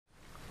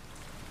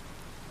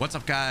What's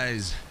up,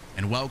 guys,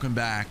 and welcome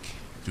back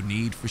to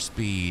Need for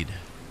Speed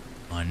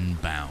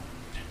Unbound.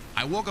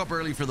 I woke up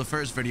early for the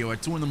first video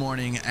at 2 in the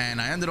morning, and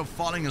I ended up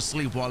falling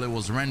asleep while it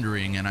was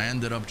rendering, and I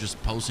ended up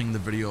just posting the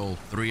video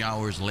 3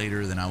 hours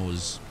later than I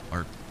was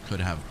or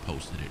could have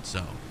posted it.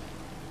 So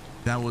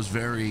that was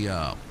very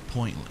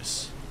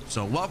pointless.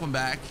 So welcome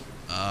back.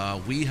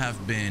 We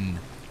have been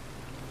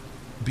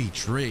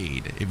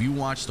betrayed. If you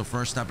watched the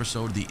first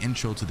episode, the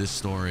intro to this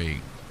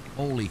story,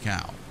 holy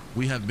cow,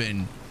 we have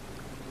been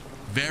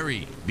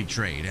very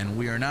betrayed, and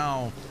we are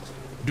now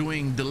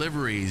doing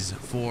deliveries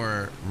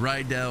for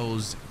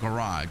Rydell's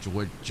garage,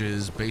 which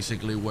is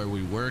basically where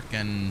we work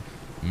and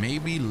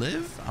maybe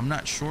live. I'm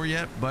not sure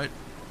yet, but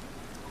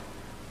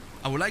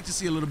I would like to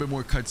see a little bit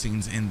more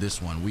cutscenes in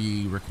this one.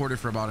 We recorded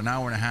for about an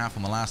hour and a half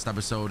on the last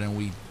episode, and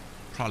we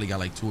probably got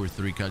like 2 or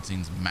 3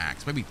 cutscenes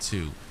max, maybe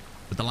 2,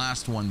 but the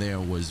last one there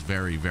was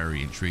very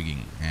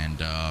intriguing and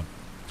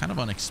kind of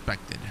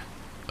unexpected.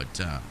 But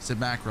sit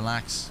back,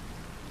 relax,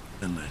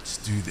 and let's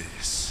do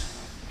this.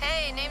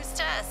 Hey, name's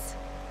Tess.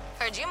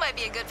 Heard you might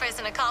be a good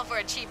person to call for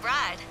a cheap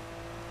ride.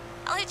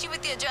 I'll hit you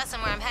with the address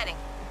and where I'm heading.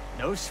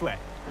 No sweat.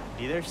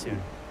 Be there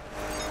soon.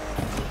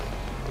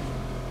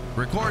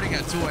 Recording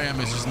at 2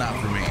 a.m. is just not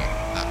for me.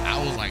 I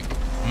was like,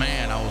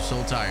 man, I was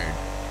so tired.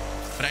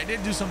 But I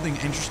did do something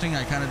interesting.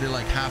 I kind of did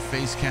like half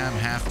face cam,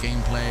 half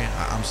gameplay.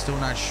 I'm still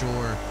not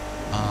sure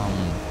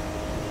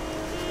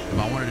if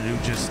I wanted to do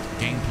just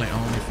gameplay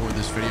only for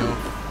this video.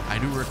 I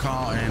do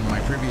recall in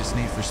my previous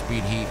Need for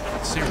Speed Heat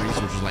series,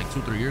 which was like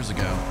 2-3 years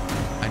ago,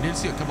 I did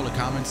see a couple of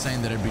comments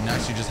saying that it'd be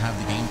nice to just have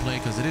the gameplay,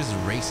 because it is a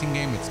racing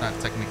game. It's not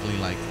technically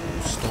like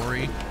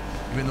story,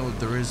 even though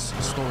there is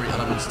story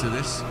elements to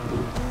this.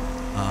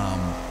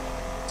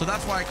 So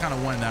that's why I kind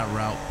of went that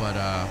route, but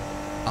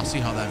I'll see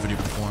how that video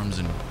performs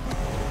and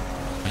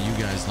how you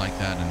guys like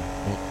that, and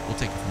we'll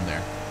take it from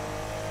there.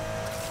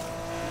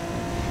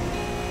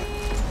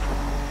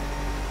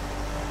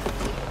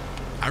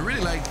 I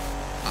really like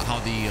how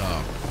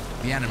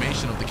the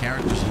animation of the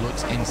characters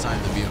looks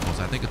inside the vehicles.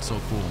 I think it's so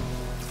cool.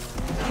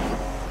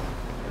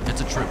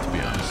 It's a trip, to be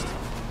honest.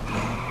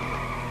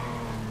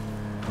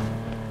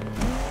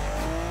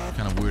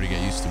 Kind of weird to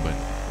get used to, but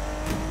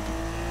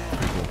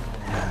pretty cool.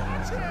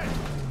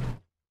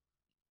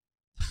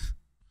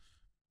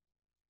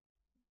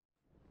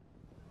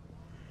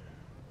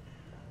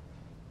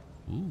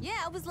 Ooh.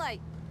 Yeah, I was like,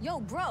 yo,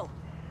 bro.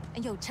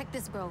 And yo, check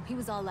this, bro. He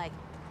was all like,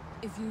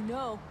 if you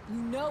know,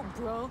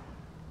 bro.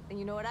 And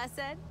you know what I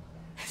said?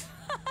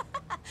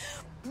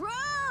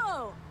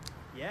 Bro!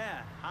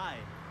 Yeah, hi.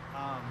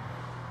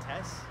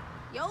 Tess?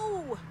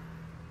 Yo!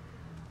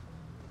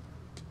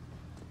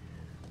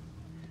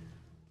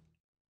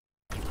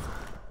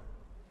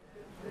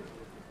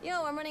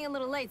 Yo, I'm running a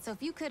little late, so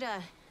if you could,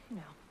 you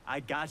know. I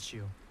got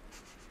you.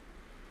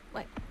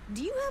 Wait,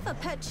 do you have a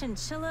pet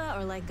chinchilla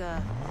or like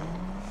a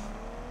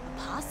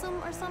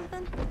possum or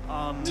something?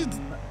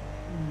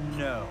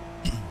 No.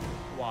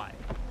 Why?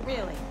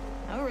 Really?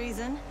 No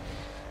reason.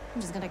 I'm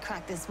just gonna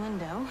crack this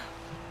window.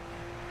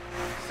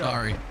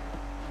 Sorry.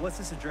 What's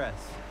this address?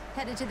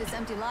 Headed to this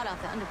empty lot off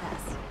the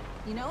underpass.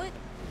 You know it?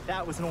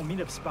 That was an old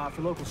meetup spot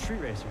for local street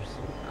racers.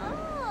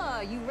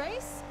 Oh, you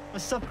race? Or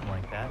something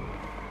like that.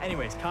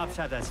 Anyways, cops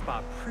have that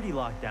spot pretty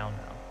locked down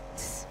now.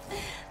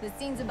 The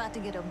scene's about to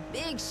get a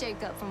big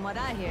shakeup from what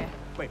I hear.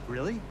 Wait,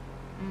 really?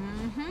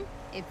 Mm-hmm.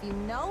 If you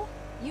know,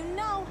 you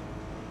know.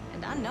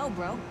 And I know,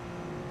 bro.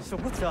 So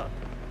what's up?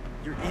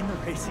 You're in the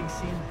racing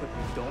scene, but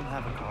you don't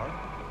have a car?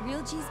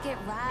 Real G's get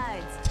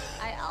rides.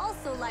 I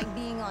also like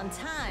being on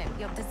time.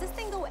 Yo, does this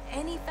thing go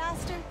any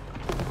faster?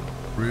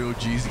 Real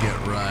G's get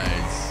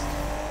rides.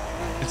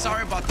 It's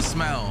sorry about the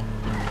smell,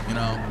 you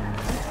know.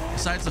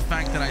 Besides the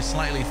fact that I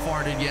slightly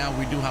farted, yeah,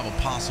 we do have a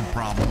possum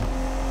problem.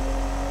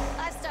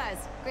 5 stars.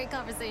 Great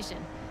conversation.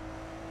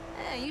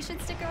 Hey, you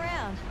should stick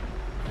around.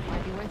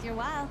 Might be worth your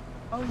while.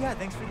 Oh yeah,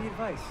 thanks for the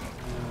advice.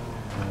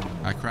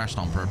 I crashed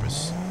on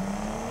purpose.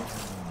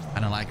 I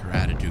don't like her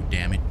attitude,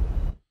 damn it.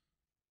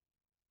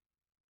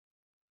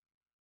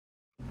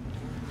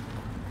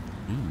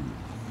 Ooh.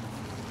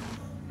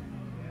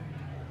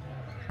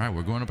 All right,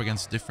 we're going up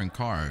against different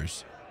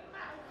cars.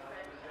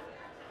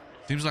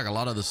 Seems like a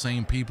lot of the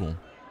same people.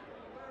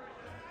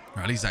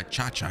 Or at least that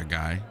Cha-Cha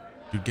guy.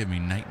 Dude gave me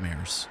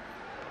nightmares.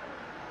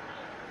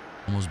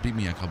 Almost beat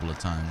me a couple of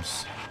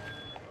times.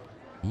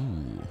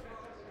 Ooh.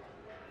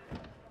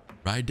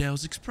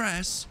 Rydell's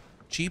Express.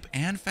 Cheap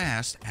and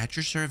fast at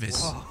your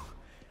service. Whoa.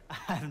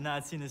 I have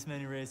not seen this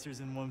many racers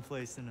in one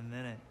place in a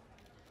minute.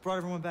 Brought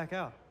everyone back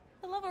out.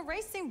 The love of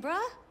racing,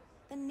 bruh.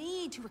 The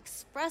need to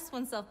express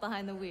oneself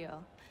behind the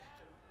wheel.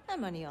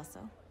 And money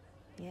also.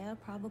 Yeah,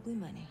 probably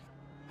money.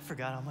 I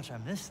forgot how much I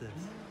missed this.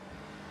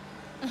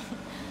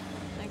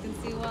 I can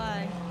see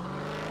why.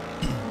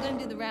 I'm gonna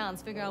do the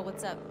rounds, figure out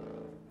what's up.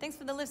 Thanks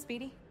for the lift,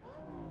 Speedy.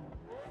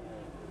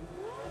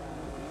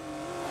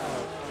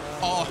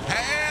 Oh,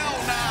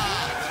 hell nah!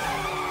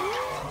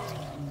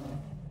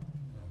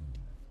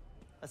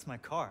 That's my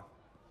car.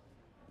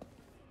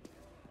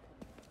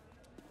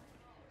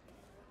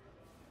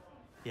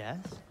 Yes?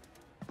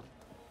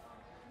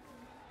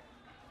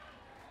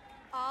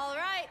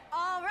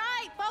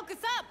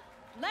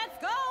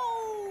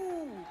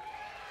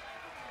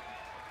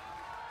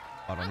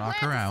 About to I'm knock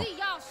glad her out. to see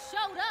y'all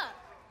showed up.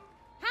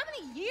 How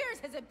many years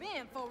has it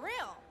been, for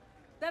real?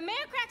 The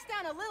man cracks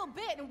down a little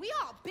bit and we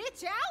all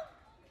bitch out?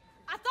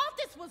 I thought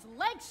this was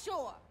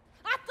Lakeshore.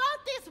 I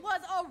thought this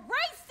was a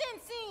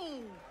racing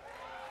scene.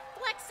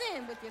 Flex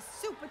in with your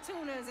super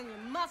tuners and your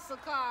muscle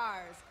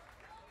cars.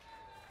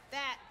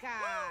 That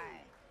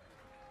guy.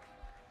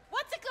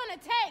 What's it gonna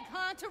take,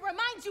 huh, to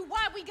remind you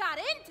why we got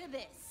into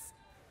this?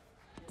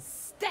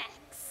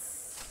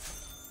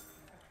 Stacks.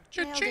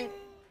 Cha-ching.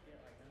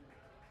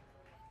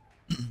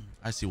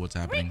 I see what's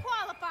 3 happening.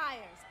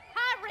 qualifiers.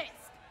 High risk.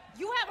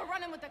 You have a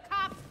run-in with the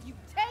cops, you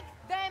take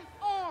them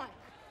on.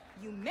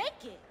 You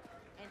make it,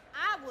 and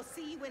I will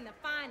see you in the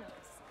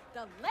finals.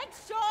 The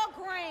Lakeshore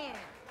Grand.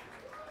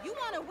 You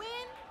wanna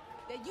win?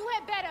 Then you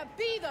had better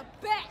be the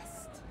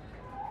best.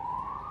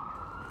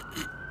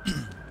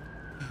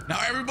 Now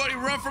everybody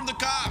run from the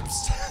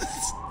cops.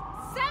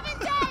 7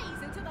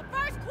 days until the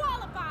first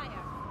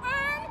qualifier.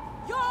 Earn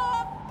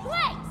your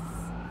place.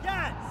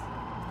 Yes!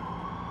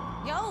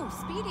 Yo,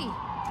 Speedy,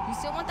 you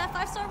still want that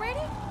 5-star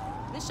rating?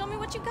 Then show me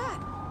what you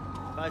got.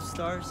 5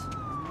 stars?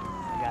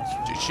 I got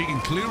you. She can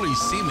clearly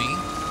see me.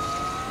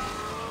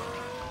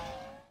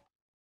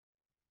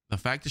 The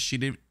fact that she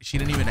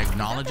didn't even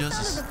acknowledge Is that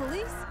the us. sound of the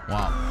police?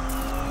 Wow.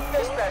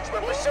 Dispatch,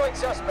 we're pursuing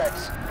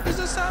suspects. Is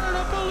the sound of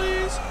the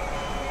police?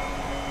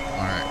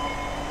 All right.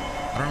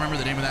 I don't remember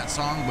the name of that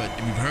song, but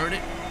if you've heard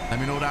it, let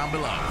me know down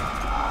below.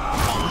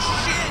 Oh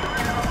shit!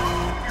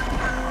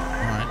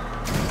 All right.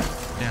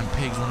 Damn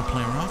pigs want to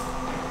play rough,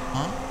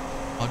 huh?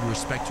 All due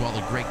respect to all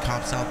the great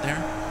cops out there,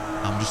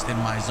 I'm just in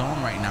my zone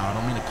right now. I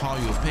don't mean to call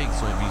you a pig,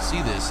 so if you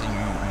see this and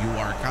you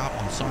are a cop,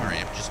 I'm sorry.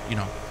 I'm just, you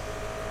know.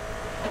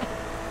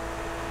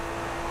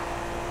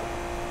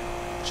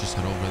 Let's just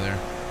head over there.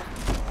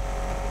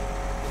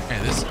 Okay,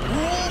 this. Oh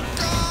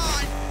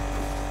God!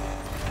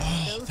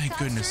 Oh, Those thank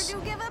cops goodness. Sure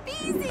do give up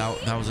easy.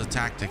 That was a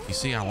tactic. You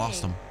see, I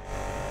lost him.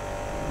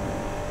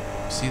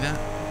 See that?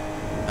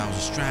 That was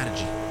a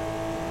strategy.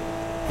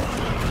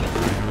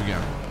 Here we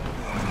go.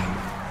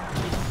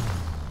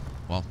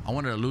 Well, I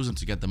wanted to lose him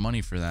to get the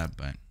money for that,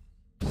 but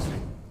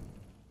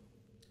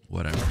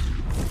whatever.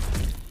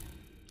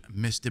 I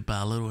missed it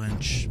by a little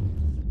inch.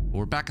 But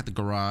we're back at the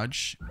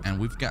garage, and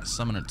we've got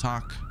something to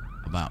talk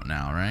about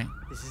now, right?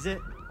 This is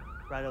it.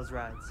 Ride those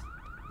rides.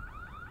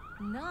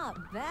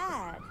 Not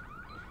bad.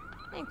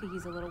 I could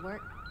use a little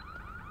work.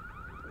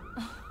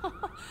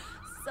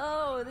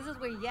 So, this is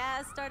where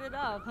Yaz started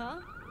off,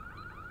 huh?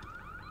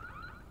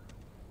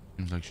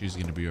 Seems like she's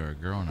gonna be our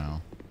girl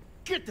now.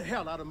 Get the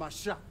hell out of my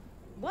shop.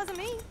 Wasn't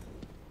me.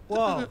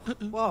 Whoa,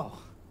 whoa.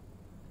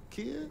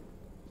 Kid,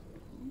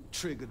 you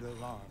triggered the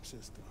alarm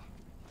system.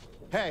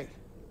 Hey,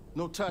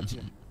 no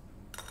touching.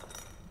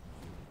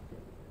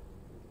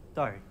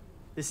 Sorry,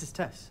 this is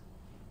Tess.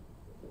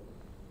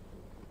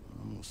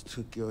 Almost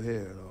took your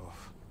head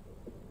off.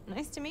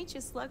 Nice to meet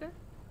you, Slugger.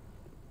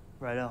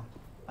 Righto.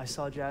 I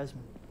saw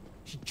Jasmine.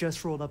 She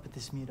just rolled up at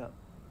this meetup.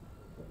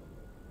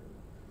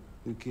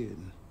 You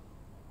kidding?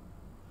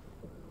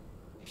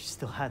 She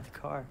still had the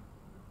car.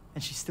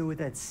 And she's still with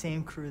that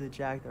same crew that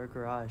jacked our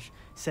garage,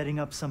 setting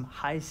up some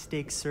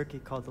high-stakes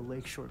circuit called the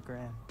Lakeshore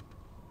Grand.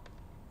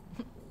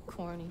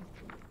 Corny.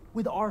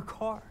 With our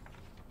car.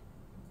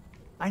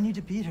 I need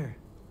to beat her.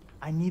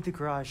 I need the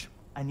garage.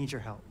 I need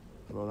your help.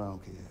 Slow down,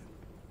 kid.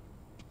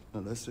 Now,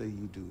 let's say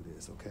you do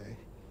this, okay?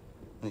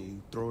 And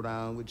you throw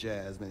down with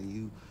Jasmine and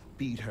you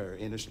beat her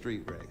in a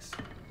street race.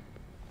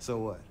 So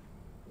what?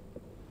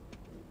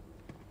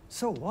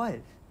 So what?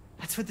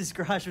 That's what this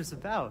garage was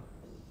about.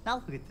 Now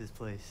look at this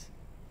place.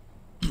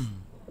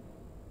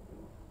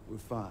 We're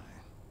fine.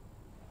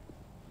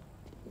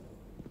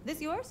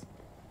 This yours?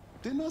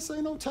 Didn't I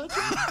say no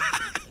touching?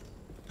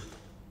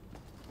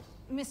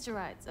 Mr.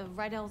 Rides, of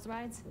Rydell's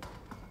Rides.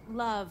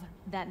 Love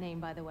that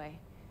name, by the way.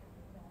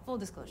 Full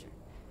disclosure.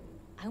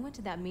 I went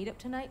to that meetup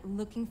tonight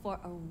looking for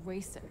a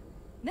racer.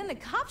 Then the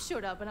cops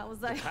showed up and I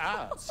was like...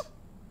 Cops?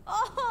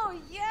 Oh,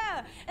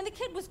 yeah. And the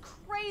kid was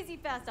crazy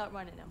fast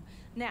outrunning him.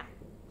 Now,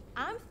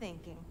 I'm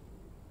thinking,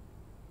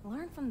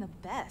 learn from the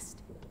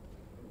best.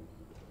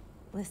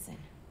 Listen,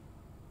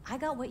 I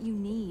got what you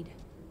need,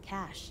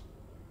 cash.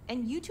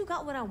 And you two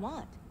got what I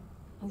want,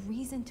 a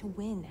reason to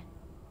win.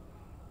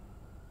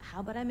 How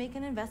about I make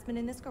an investment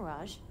in this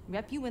garage,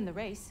 rep you in the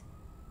race,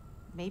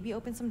 maybe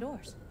open some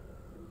doors.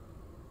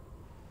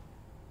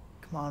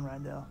 Come on,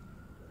 Randall.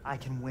 I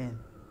can win.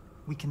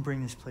 We can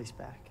bring this place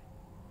back.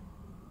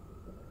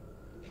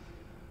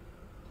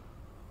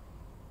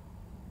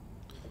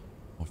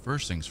 Well,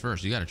 first things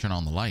first, you got to turn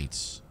on the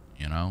lights,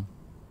 you know?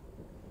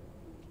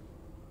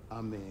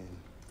 I'm in.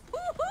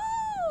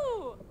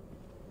 Woohoo!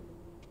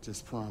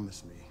 Just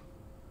promise me,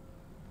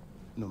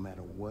 no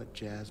matter what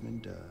Jasmine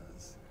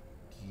does,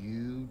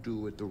 you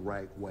do it the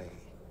right way.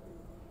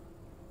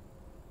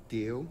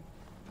 Deal?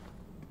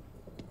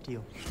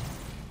 Deal.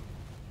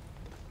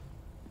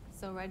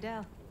 So,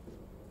 Rydell,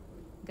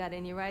 got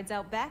any rides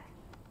out back?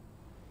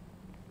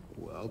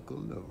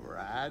 Welcome to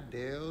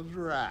Rydell's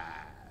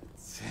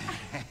Rides.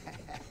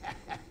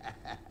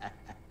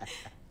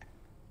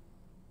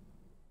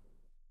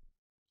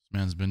 This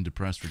Man's been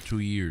depressed for 2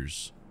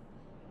 years.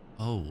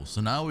 Oh,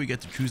 so now we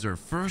get to choose our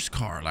first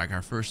car, like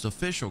our first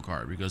official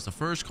car, because the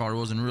first car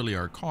wasn't really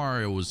our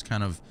car. It was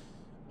kind of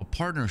a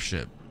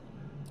partnership.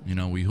 You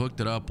know, we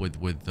hooked it up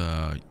with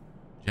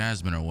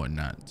Jasmine or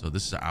whatnot. So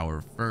this is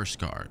our first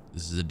car.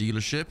 This is a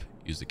dealership.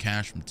 Use the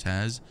cash from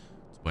Tez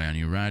to buy a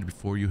new ride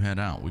before you head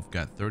out. We've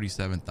got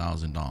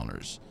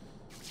 $37,000.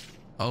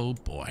 Oh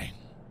boy.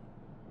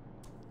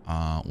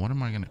 What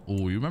am I gonna?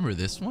 Oh, you remember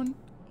this one?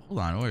 Hold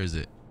on, where is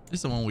it? This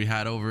is the one we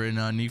had over in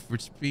Need for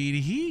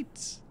Speed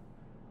Heat.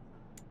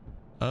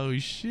 Oh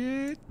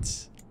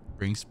shit.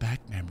 Brings back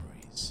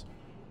memories.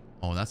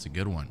 Oh, that's a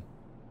good one.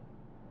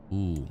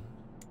 Ooh.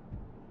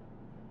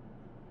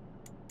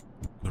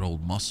 Good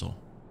old muscle.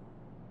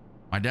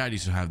 My dad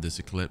used to have this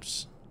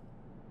Eclipse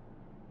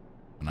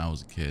when I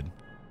was a kid.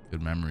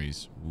 Good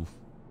memories. Oof.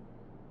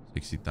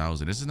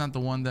 60,000. This is not the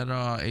one that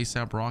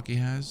ASAP Rocky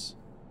has.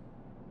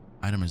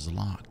 Item is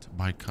locked.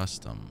 Buy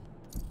custom.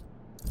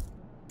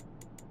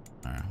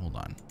 All right, hold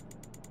on.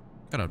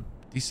 Got a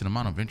decent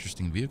amount of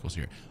interesting vehicles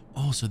here.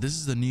 Oh, so this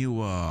is the new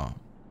I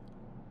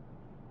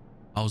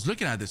was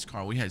looking at this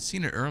car. We had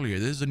seen it earlier.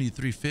 This is the new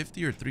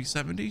 350 or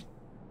 370.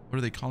 What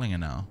are they calling it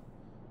now?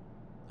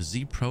 The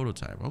Z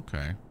prototype.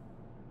 Okay.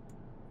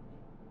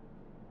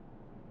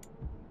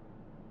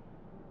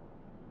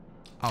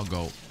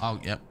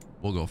 Yep,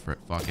 we'll go for it.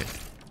 Fuck it.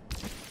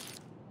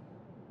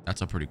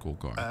 That's a pretty cool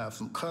car. I have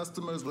some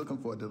customers looking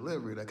for a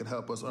delivery that could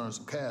help us earn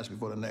some cash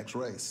before the next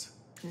race.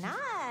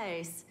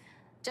 Nice.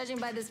 Judging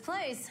by this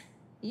place,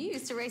 you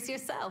used to race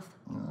yourself.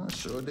 I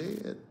sure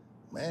did.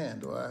 Man,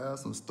 do I have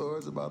some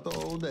stories about the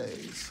old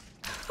days.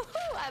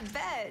 I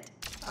bet.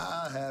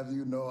 I'll have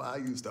you know I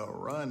used to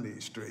run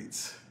these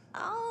streets.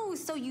 Oh,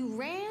 so you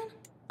ran?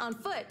 On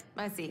foot,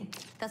 I see.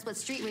 That's what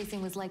street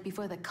racing was like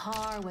before the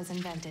car was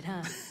invented,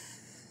 huh?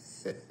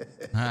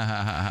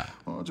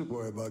 Don't you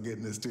worry about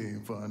getting this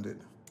team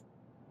funded.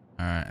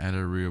 All right, add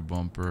a rear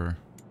bumper.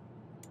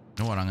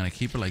 You know what? I'm gonna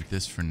keep it like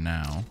this for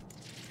now.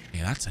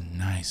 Yeah, that's a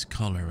nice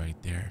color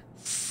right there.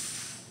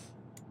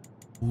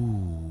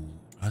 Ooh,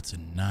 that's a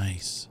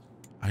nice.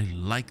 I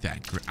like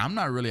that. I'm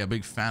not really a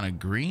big fan of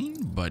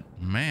green, but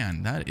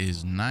man, that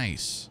is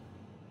nice.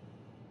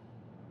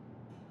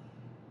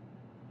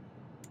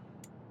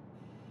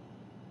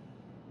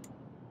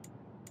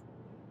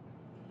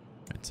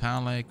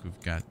 Metallic. We've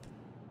got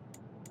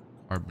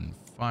carbon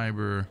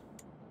fiber.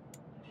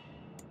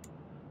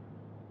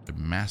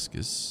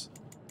 Damascus.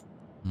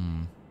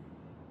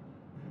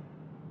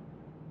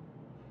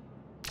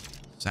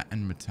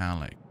 Satin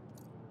metallic.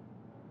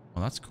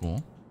 Oh, that's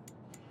cool.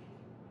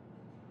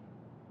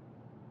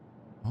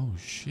 Oh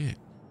shit.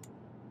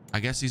 I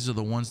guess these are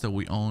the ones that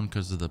we own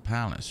because of the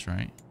palace,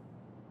 right?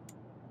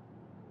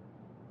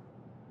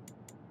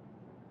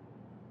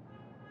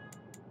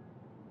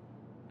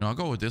 No, I'll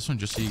go with this one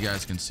just so you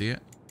guys can see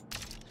it.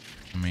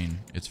 I mean,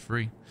 it's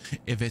free.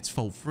 If it's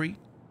for free,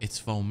 it's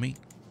for me.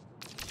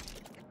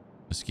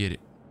 Let's get it.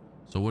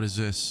 So what is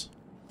this?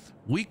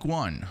 Week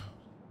 1.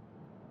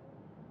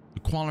 The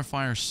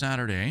qualifier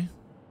Saturday.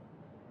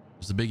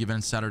 It's the big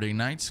event Saturday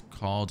nights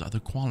called the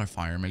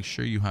qualifier. Make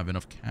sure you have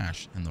enough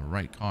cash and the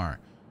right car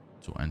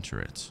to enter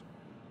it.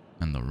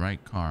 And the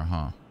right car,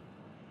 huh?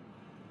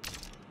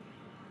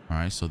 All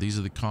right, so these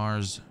are the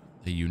cars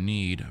that you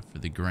need for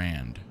the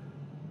grand.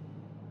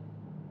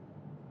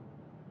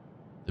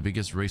 The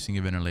biggest racing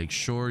event in Lake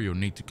Shore. You'll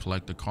need to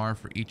collect a car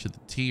for each of the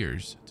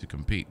tiers to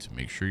compete.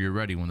 Make sure you're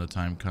ready when the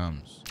time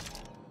comes.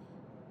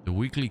 The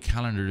weekly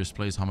calendar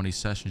displays how many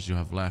sessions you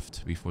have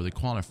left before the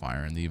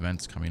qualifier and the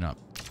events coming up.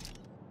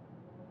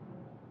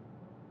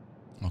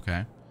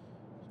 Okay,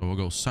 so we'll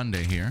go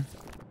Sunday here.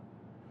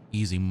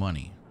 Easy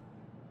money.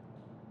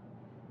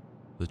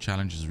 The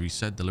challenge is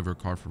reset, deliver a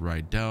car for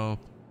Rydell,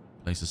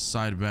 place a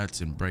side bets,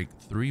 and break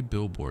 3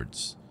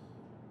 billboards.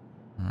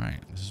 All right,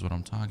 this is what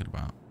I'm talking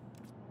about.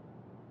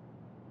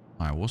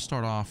 All right, we'll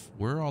start off.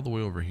 We're all the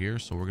way over here,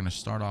 so we're gonna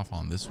start off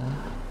on this one.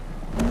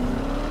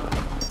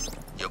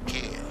 Yo,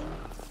 kid,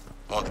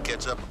 want to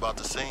catch up about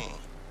the scene?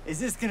 Is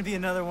this gonna be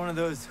another one of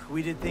those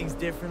we did things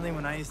differently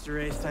when I used to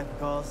race type of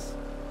calls?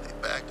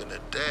 Back in the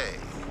day,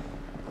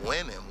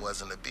 winning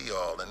wasn't a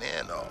be-all and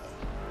end-all.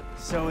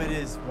 So it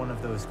is one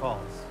of those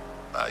calls.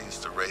 I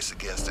used to race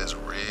against this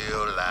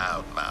real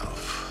loud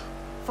mouth.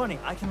 Funny,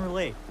 I can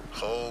relate.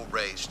 Whole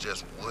race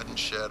just wouldn't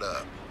shut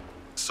up.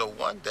 So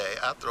one day,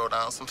 I throw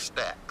down some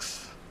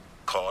stacks,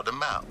 called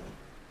him out,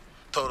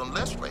 told him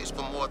let's race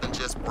for more than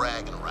just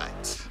bragging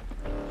rights.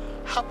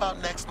 How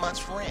about next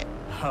month's rent?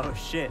 Oh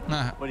shit,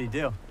 what'd he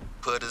do?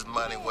 Put his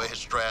money where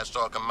his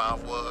trash-talking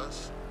mouth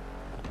was.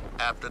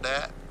 After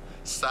that,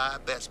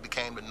 side bets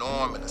became the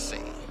norm in the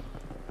scene.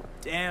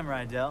 Damn,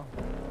 Rydell.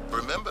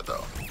 Remember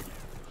though,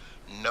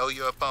 know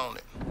your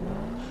opponent.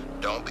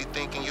 Don't be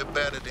thinking you're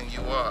better than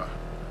you are.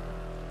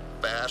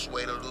 Fast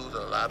way to lose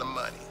a lot of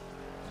money.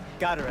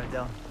 Got it,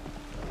 Rydell.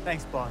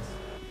 Thanks, boss.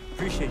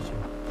 Appreciate you.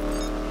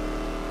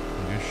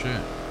 Good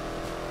shit.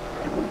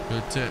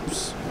 Good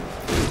tips.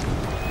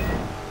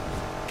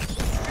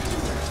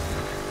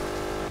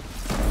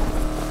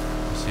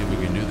 Let's see if we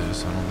can do this.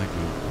 this. I don't think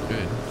we're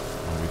good.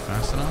 Are we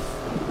fast enough?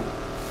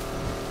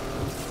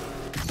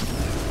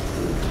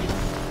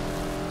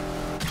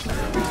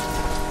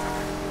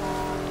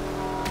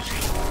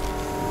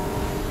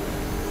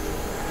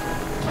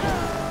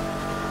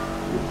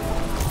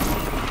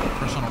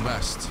 Personal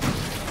best.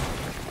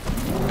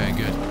 Okay,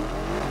 good.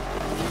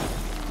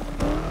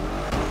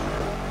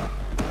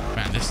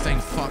 Man, this thing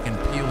fucking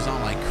peels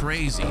out like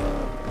crazy.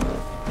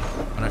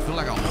 But I feel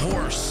like a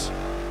horse.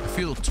 I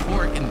feel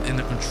torque in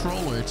the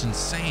controller. It's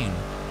insane.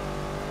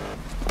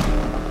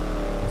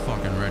 I'm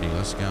fucking ready.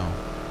 Let's go.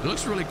 It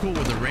looks really cool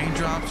with the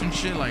raindrops and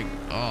shit. Like,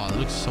 oh, it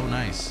looks so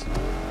nice.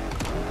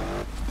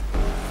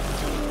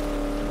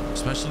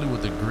 Especially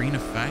with the green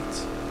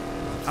effect.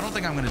 I don't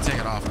think I'm gonna take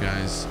it off,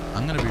 guys.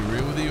 I'm gonna be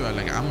real with you.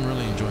 I'm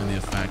really enjoying the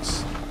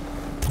effects.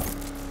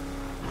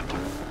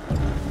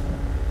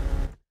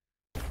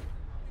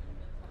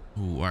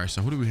 Ooh, all right,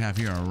 so who do we have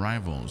here? Our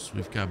rivals.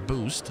 We've got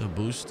Boost.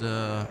 Boost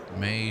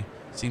may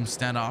seem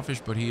standoffish,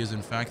 but he is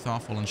in fact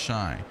thoughtful and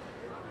shy.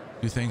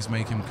 Two things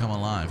make him come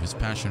alive: his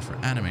passion for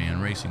anime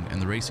and racing,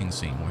 and the racing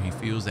scene, where he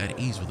feels at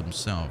ease with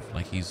himself,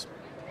 like he's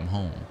from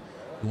home.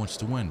 He wants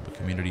to win, but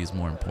community is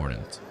more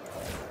important.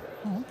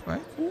 Oh,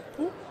 okay, cool,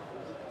 cool.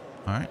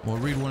 All right, we'll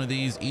read one of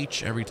these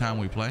each every time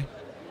we play,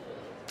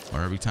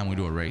 or every time we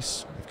do a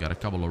race. We've got a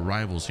couple of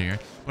rivals here,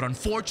 but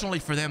unfortunately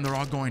for them, they're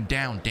all going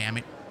down. Damn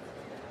it!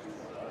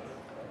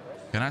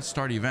 Cannot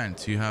start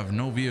event. You have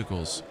no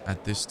vehicles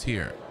at this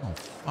tier. Oh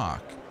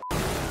fuck!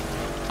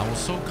 I was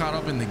so caught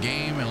up in the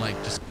game and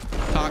like just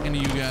talking to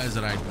you guys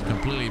that I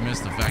completely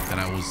missed the fact that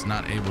I was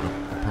not able to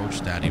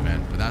approach that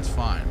event. But that's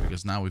fine,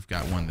 because now we've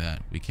got one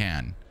that we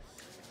can,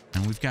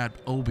 and we've got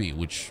Obi,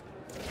 which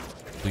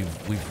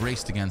we've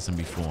raced against him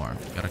before.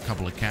 Got a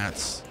couple of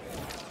cats,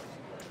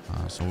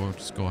 so we'll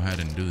just go ahead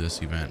and do this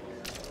event.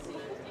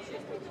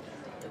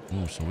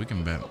 Ooh, so we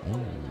can bet.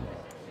 Ooh,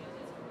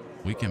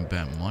 we can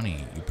bet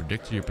money. You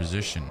predicted your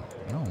position.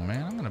 No,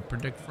 man, I'm gonna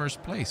predict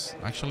first place.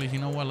 Actually, you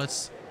know what?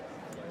 Let's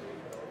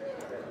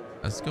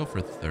go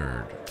for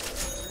third.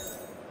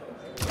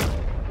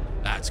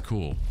 That's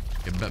cool.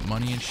 You can bet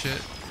money and shit.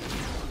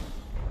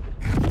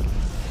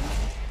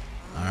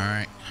 All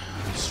right,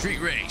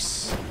 street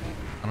race.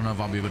 I don't know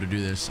if I'll be able to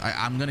do this.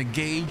 I'm gonna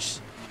gauge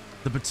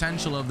the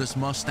potential of this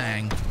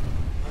Mustang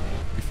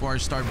before I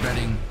start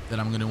betting that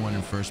I'm gonna win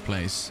in first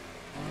place.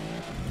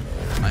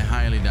 I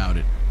highly doubt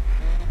it.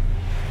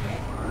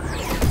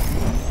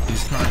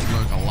 These cars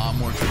look a lot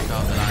more tricked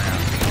out than I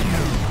am.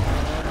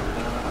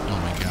 Oh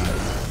my god,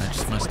 I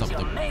just messed up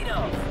the...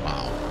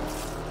 Wow.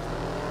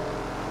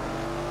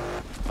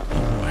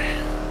 Oh boy.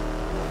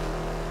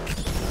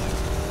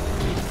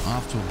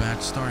 Off to a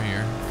bad start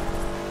here.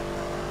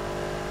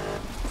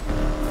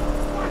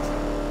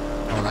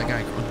 Oh, that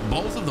guy,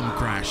 both of them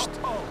crashed.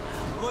 Oh,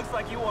 looks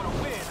like you want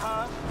to win,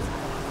 huh?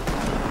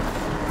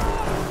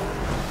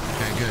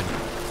 Okay, good.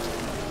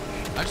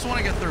 I just want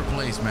to get third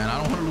place, man. I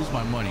don't want to lose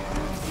my money.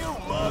 You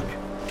mug.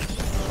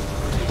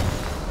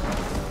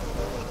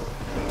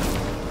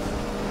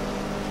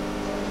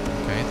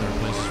 Okay, third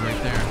place is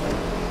right there.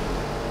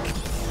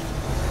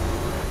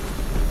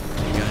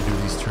 You gotta do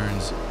these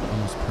turns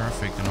almost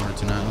perfect in order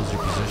to not lose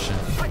your position.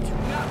 I do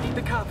not need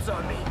the cops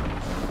on me.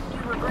 You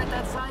regret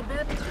that side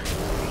bit?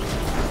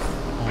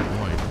 Oh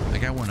boy, that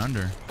guy went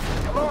under.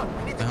 Come on,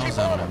 we need What the to hell's keep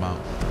that on all him. about?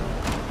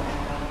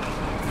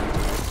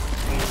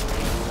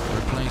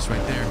 Third place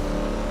right there.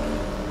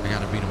 I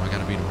gotta beat him, I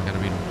gotta beat him, I gotta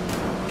beat him.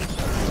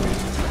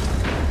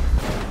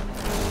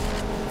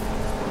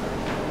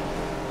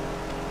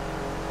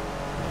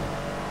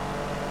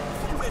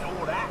 You in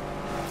all that?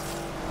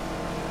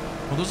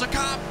 Oh, there's a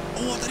cop!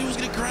 Oh, I thought he was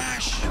gonna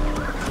crash!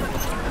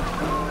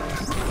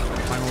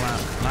 Final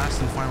lap.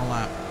 Last and final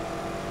lap.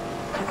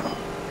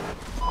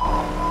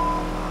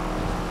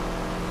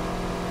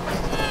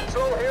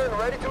 Control here and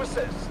ready to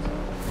assist.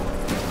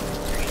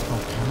 Oh,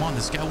 come on,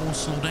 this guy won't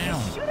slow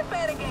down. Should have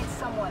bet against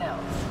someone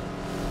else.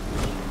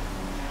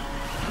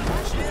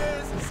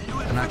 Cheers. See you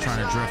in I'm not the trying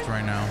to finish drift line.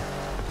 right now.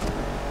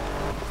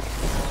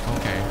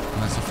 Okay,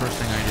 and that's the first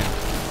thing I do.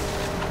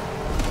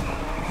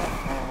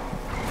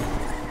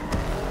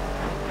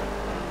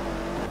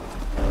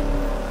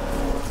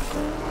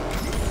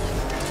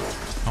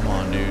 Come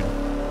on, dude.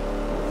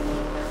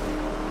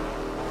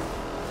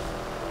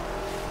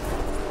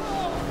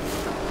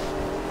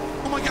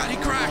 Oh my god, he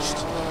crashed!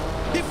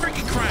 He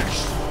freaking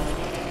crashed!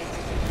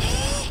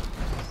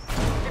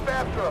 Keep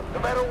after him, no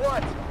matter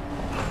what.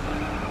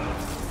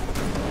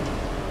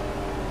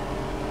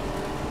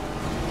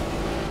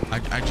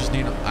 I just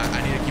need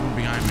I need to keep him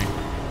behind me.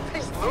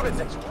 These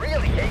lunatics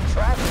really hate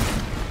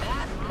traffic.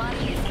 That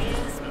money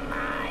is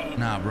mine.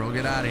 Nah, bro,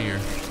 get out of here.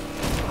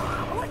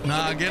 What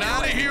Nah, you get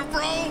out of here,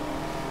 bro!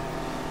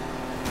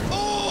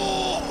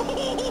 Oh!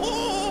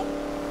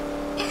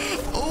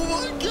 Oh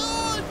my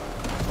god!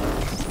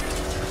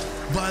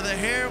 By the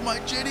hair of my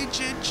chinny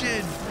chin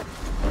chin.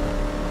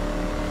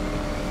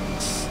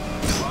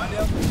 Find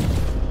him.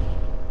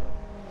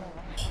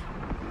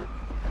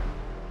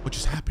 What What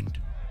just happened?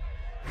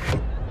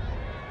 Did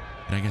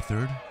I get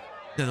third?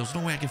 There's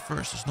no way I get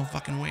first. There's no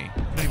fucking way.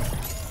 Wait a minute.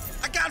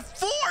 I got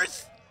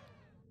fourth.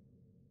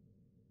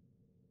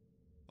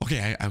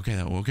 Okay,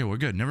 okay, we're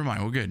good. Never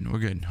mind, we're good.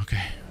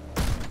 Okay.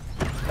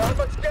 Not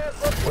much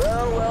gas left.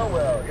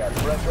 Well. Got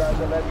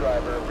pressurized on that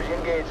driver.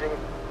 Re-engaging.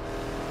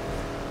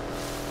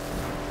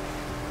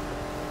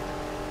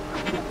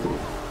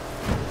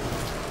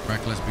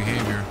 Reckless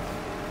behavior.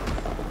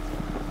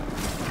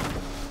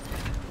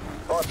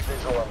 Lost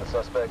visual on the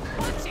suspect.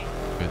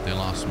 Good, they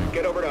lost me.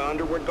 Get over to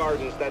Underwood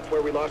Gardens. That's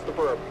where we lost the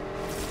perp.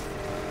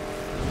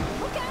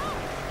 Look out!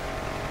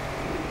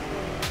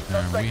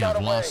 Alright, we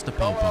have lost the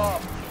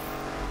Popo.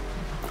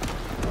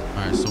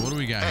 Alright, so what do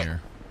we got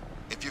here?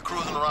 If you're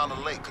cruising around the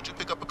lake, could you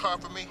pick up a car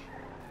for me?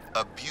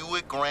 A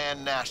Buick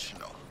Grand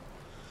National.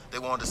 They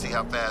wanted to see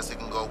how fast they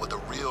can go with a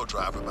real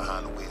driver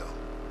behind the wheel.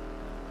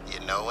 You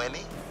know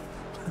any?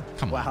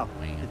 Come Wow,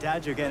 on, man. the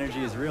dad joke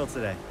energy is real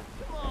today.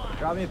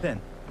 Drop me a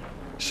pin.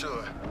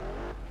 Sure.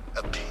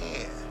 A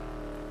pin.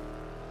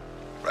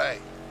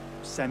 Right.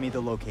 Send me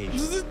the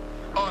location.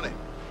 On it.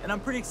 And I'm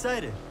pretty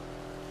excited.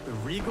 The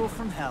Regal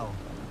from hell.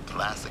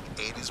 Classic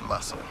 80s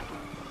muscle.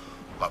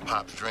 My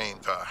pop's dream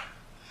car.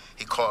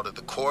 He called it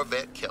the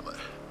Corvette Killer.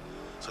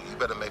 So you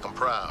better make him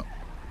proud.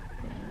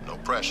 No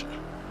pressure.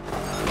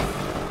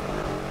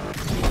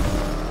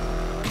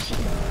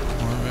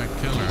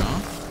 Corvette Killer,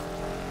 huh?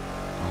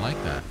 I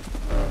like that.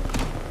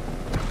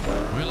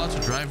 Are we allowed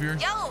to drive here?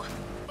 Yo, I'm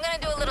gonna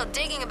do a little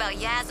digging about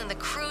Yaz and the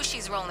crew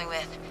she's rolling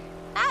with.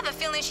 I have a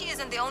feeling she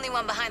isn't the only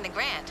one behind the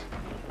grant.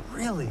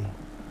 Really?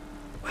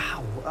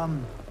 Wow.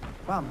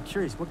 Wow, I'm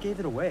curious. What gave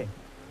it away?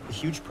 The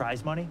huge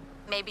prize money?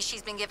 Maybe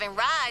she's been giving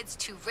rides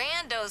to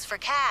randos for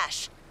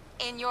cash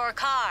in your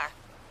car.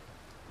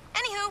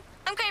 Anywho,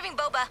 I'm craving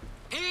boba.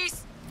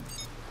 Peace.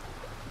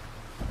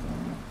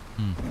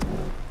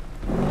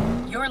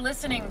 You're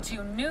listening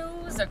to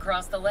News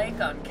Across the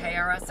Lake on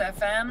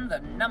KRS-FM,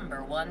 the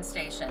 #1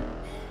 station.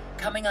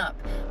 Coming up,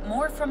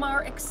 more from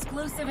our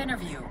exclusive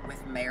interview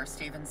with Mayor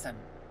Stevenson.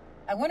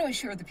 I want to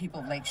assure the people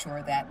of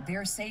Lakeshore that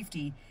their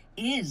safety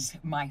is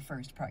my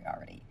first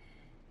priority.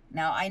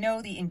 Now, I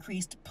know the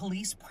increased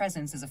police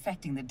presence is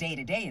affecting the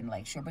day-to-day in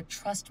Lakeshore, but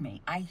trust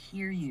me, I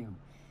hear you.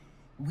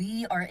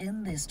 We are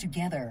in this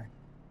together.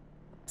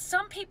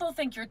 Some people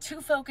think you're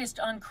too focused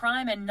on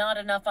crime and not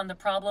enough on the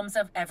problems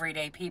of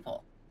everyday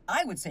people.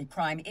 I would say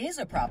crime is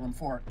a problem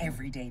for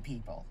everyday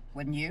people,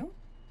 wouldn't you?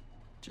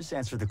 Just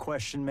answer the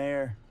question,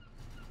 Mayor.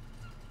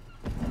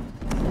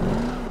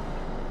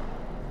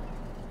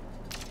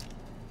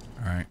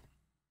 All right.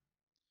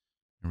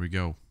 Here we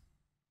go.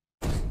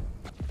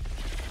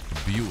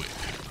 Buick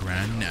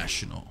Grand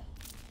National.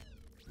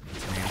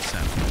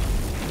 1987.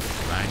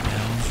 Ride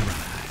downs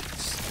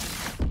rides.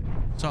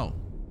 So,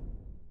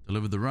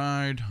 deliver the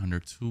ride under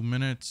 2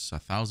 minutes.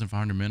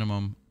 1,500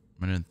 minimum.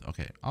 Minute.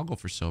 Okay, I'll go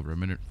for silver.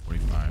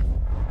 1:45.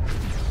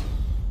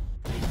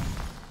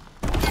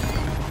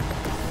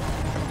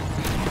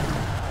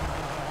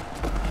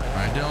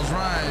 Ride Dell's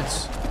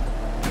rides.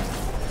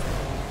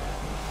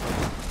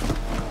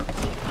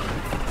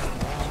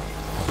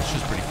 Oh, this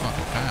shit's pretty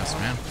fucking fast,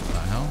 man. What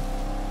the hell?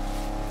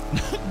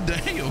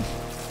 Damn.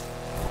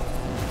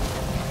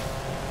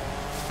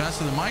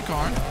 Faster than my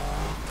car.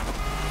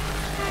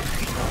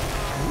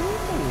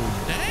 Ooh,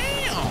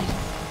 damn.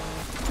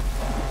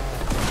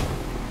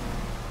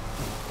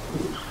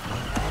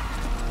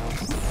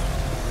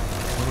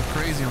 A little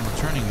crazy on the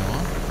turning though,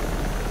 huh?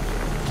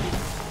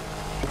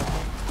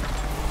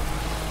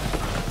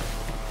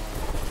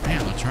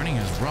 Man, the turning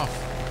is rough.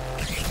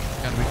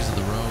 Gotta be because of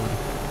the road.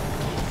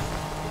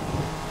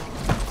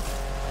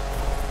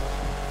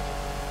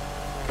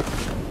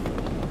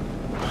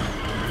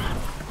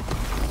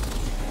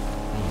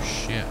 Oh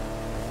shit.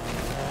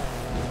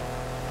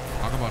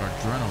 Talk about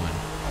adrenaline.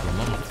 For the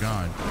love of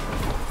God.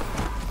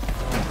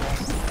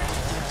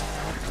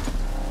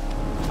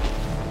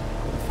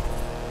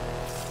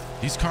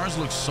 These cars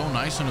look so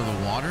nice under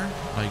the water,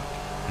 like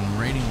in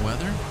raining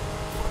weather.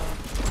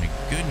 My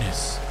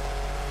goodness.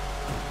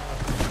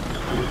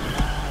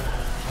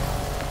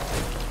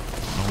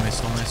 Don't miss,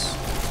 don't miss.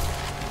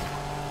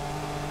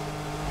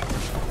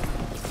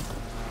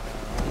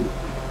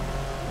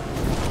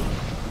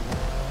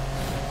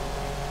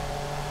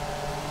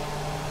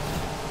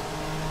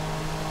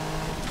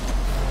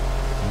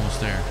 Almost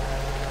there.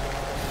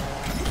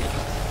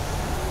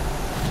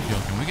 Yo,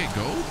 can we get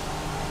gold?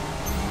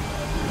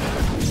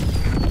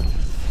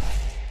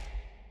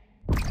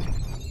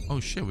 Oh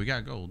shit, we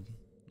got gold.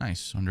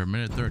 Nice, under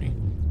 1:30.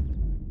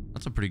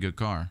 That's a pretty good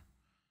car.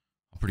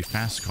 A pretty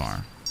fast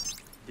car.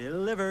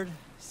 Delivered.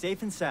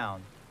 Safe and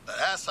sound. Now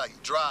that's how you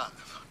drive.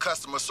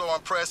 Customer so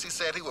impressed he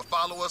said he would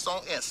follow us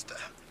on Insta.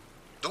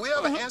 Do we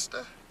have an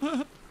Insta?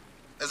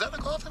 Is that a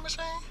coffee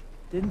machine?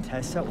 Didn't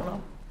Tess set one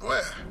up?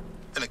 Where?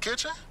 In the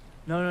kitchen?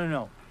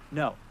 No.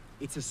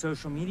 It's a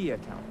social media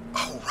account.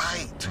 Oh,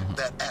 right.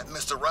 That at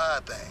Mr.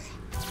 Ride thing.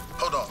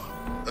 Hold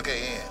on.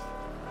 Okay, Ian.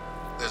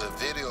 There's a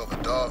video of a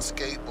dog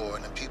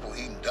skateboarding and people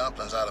eating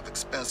dumplings out of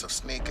expensive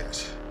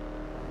sneakers.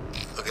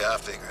 Okay, I'll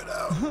figure it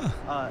out.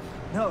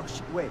 No,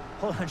 wait,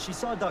 hold on. She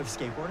saw a dog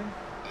skateboarding?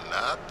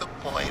 not the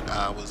point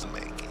I was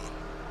making.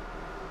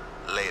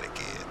 Later,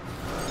 kid.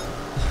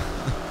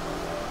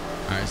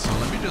 All right, so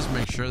let me just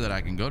make sure that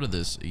I can go to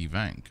this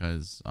event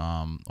because,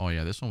 oh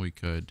yeah, this one we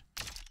could.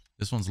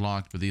 This one's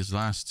locked, but these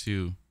last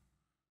two.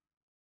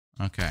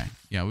 Okay,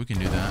 yeah, we can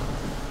do that.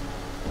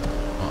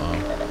 Uh-oh.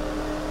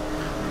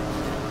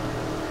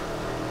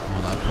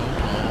 Oh, that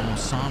Popo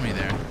almost saw me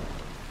there.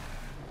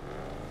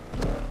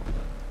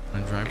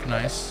 And drive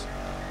nice.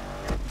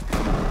 Oh,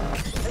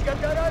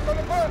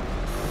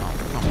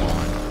 come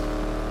on.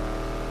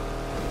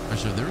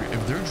 Actually,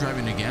 if they're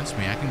driving against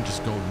me, I can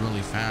just go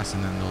really fast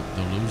and then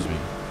they'll lose me.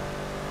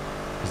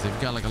 Because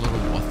they've got like a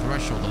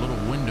threshold, a little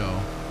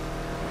window,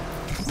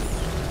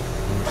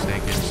 in which they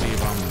can see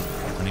if I'm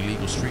an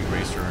illegal street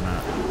racer or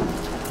not.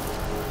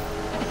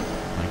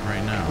 Like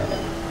right now.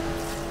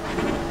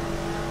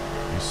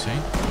 You see?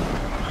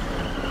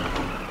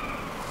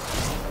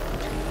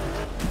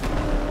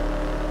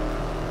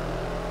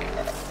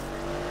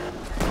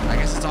 I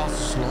guess it's also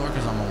slower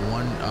because I'm a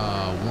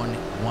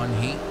one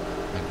heat.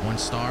 Like 1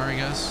 star, I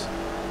guess.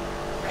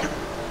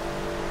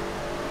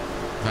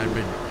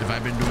 If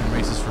I've been doing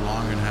races for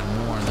longer and had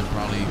more, then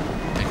probably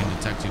they can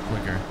detect you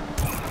quicker.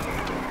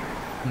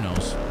 Who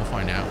knows? We'll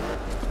find out.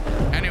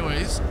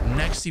 Anyways,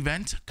 next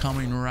event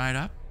coming right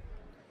up.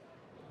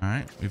 All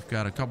right, we've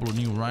got a couple of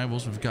new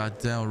rivals. We've got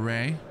Del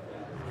Rey.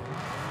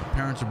 Her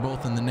parents are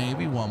both in the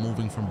Navy while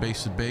moving from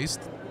base to base.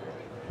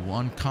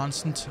 One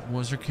constant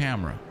was her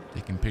camera.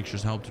 Taking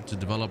pictures helped her to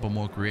develop a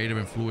more creative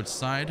and fluid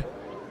side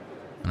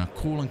and a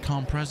cool and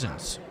calm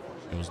presence.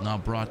 She has now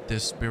brought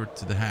this spirit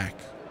to the hack.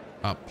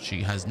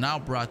 She has now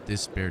brought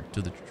this spirit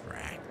to the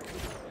track.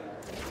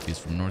 She's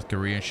from North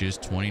Korea and she is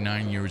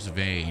 29 years of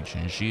age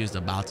and she is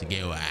about to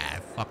get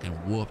fucking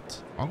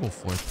whooped. I'll go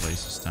 4th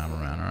place this time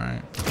around, all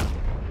right?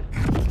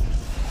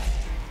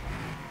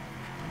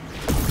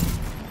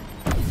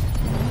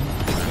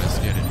 Let's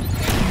get it.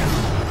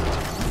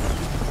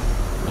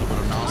 A little bit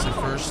of nozzle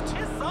first.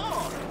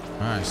 All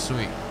right,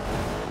 sweet.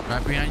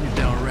 Right behind you,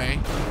 Del Rey.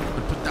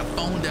 But put that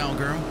phone down,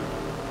 girl.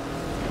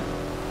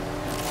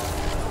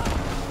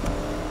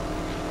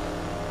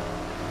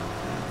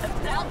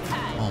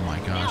 Oh my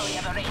gosh.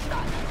 Get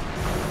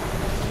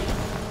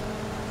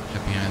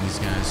behind these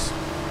guys.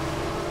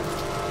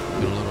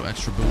 Get a little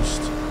extra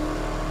boost.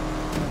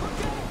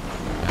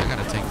 Yeah, I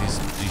gotta take these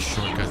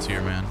shortcuts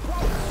here, man.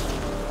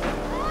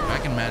 If I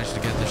can manage to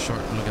get this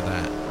short, look at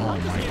that. Oh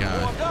my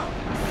god.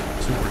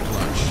 Super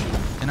clutch.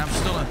 And I'm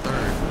still in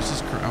 3rd. This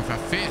is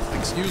 5th,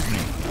 excuse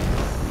me.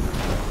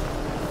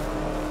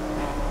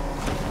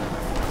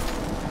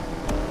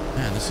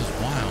 Man, this is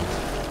wild.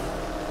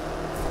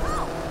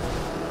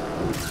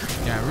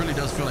 Yeah, it really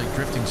does feel like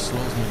drifting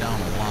slows me down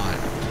a lot.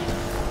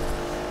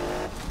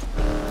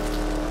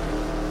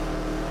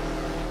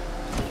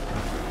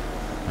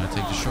 I'm gonna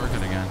take the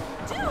shortcut again.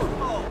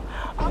 Oh,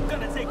 I'm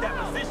gonna take that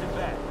position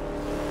back.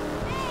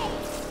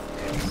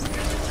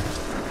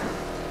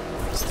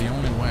 It's the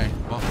only way.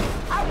 Well,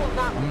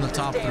 I'm in the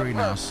top 3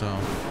 now, so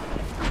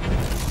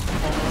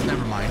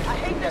never mind. I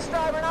hate this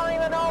driver and I don't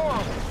even know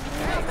him.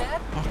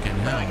 Fucking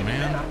hell,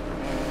 man.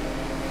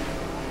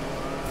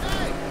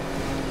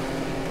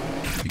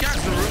 You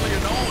guys are really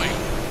annoying.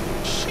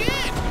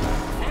 Shit.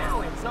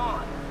 Now it's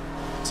on.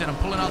 Said I'm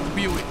pulling out the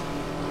Buick.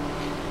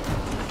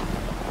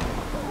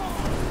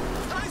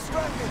 Nice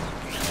driving.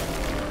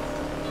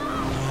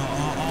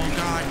 Oh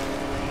god.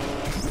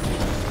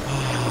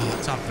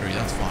 Top 3,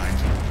 that's fine.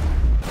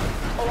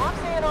 Oh, I'm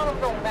staying on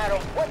him no matter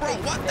what. Bro,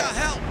 what the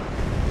hell?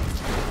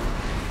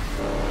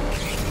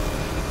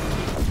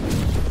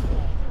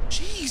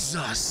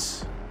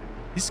 Jesus.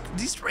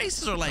 These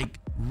races are like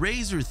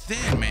razor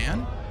thin,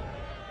 man.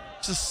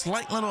 It's a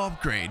slight little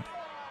upgrade.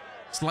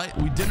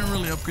 We didn't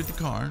really upgrade the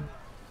car.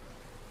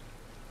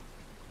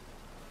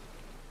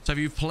 So if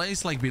you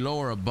place like below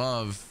or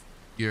above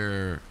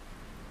your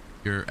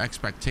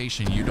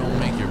expectation, you don't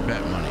make your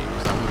bet money.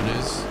 Is that what it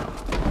is?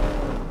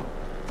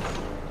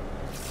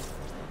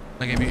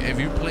 Like if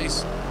you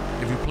place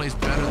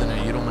better than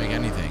it, you don't make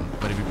anything.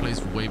 But if you place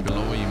way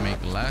below it, you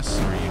make less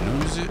or you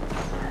lose it. I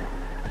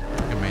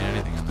haven't made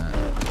anything in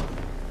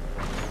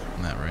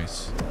that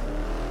race.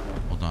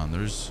 Hold on,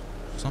 there's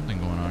something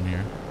going on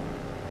here.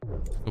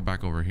 Let's go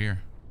back over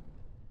here.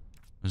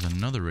 There's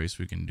another race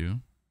we can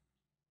do.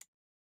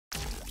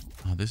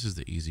 Oh, this is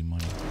the easy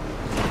money.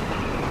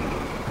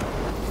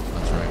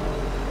 That's right.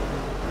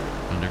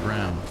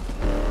 Underground.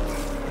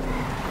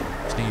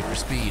 It's Need for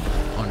Speed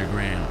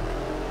Underground.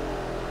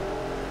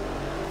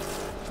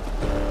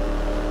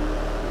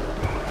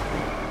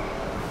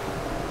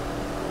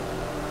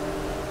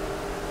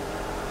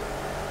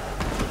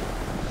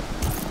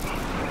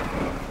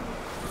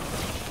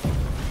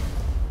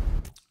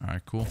 All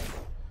right, cool.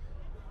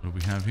 What do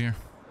we have here?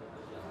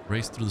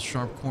 Race through the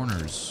sharp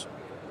corners.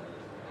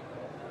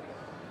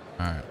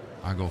 All right,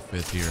 I'll go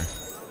 5th here.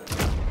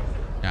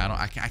 Yeah,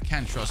 I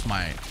can't trust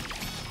my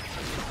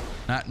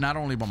not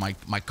only by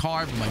my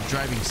car but my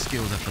driving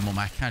skills at the moment.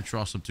 I can't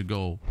trust them to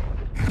go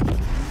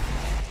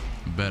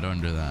better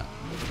under that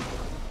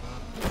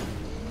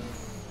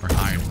or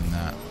higher than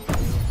that.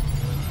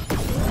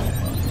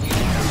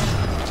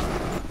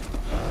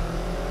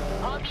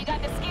 you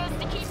got the skills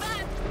to keep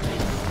up.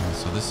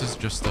 So this is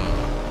just A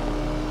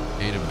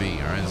to B,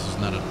 all right? This is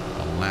not a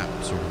lap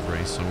sort of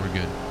race, so we're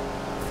good.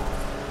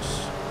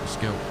 Let's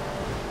go.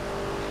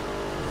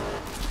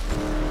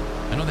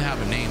 I know they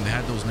have a name. They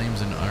had those names,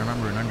 and I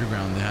remember in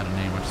Underground they had a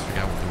name. I just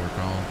forgot what they were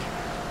called.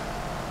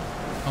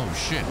 Oh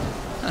shit!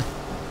 Huh.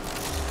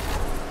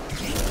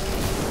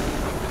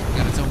 You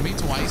gotta tell me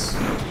twice.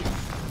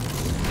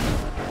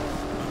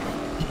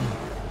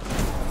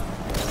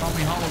 Call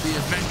me Hollow the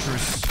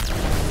Adventurous.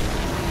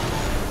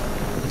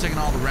 I'm taking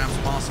all the ramps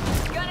possible.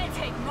 Gonna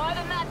take more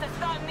than that to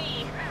stop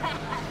me.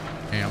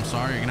 Hey, I'm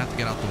sorry. You're gonna have to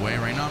get out the way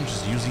right now. I'm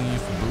just using you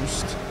for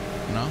boost.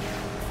 You know?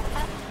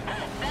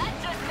 That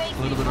just makes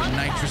A little bit of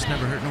nitrous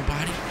never hurt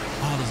nobody.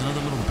 Oh, there's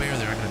another little bear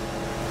there. I could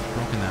have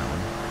broken that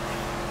one.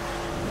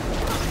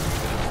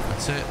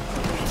 That's it.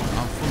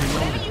 I'm fully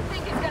Whatever loaded. you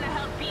think is gonna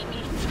help beat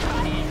me,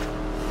 try it.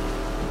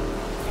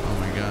 Oh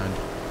my god.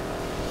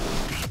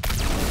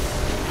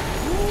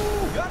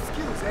 Ooh, got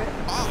skills, eh?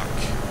 Fuck.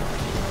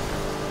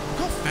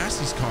 Look how fast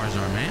these cars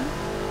are, man.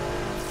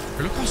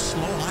 Or look how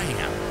slow I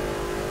am.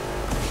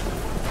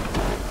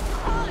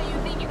 Oh, you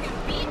think you can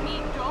beat me,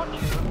 don't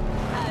you?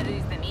 That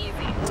is an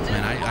easy.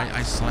 Man,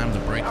 I slammed the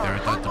brake there. I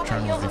thought the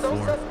turn was before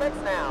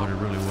what it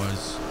really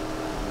was.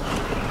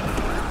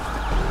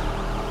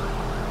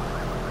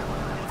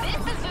 This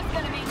is just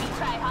gonna make me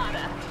try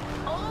harder.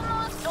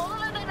 Almost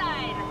over the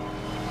line.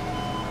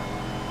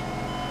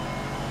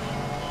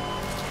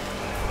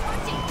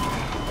 Watch it.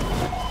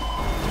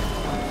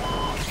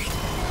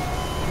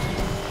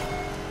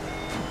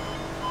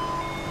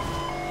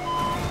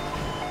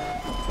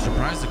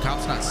 Surprised the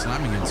cop's not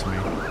slamming into me.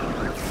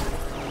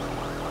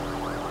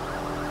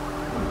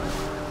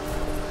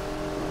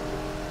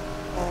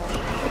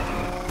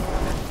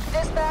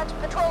 Dispatch,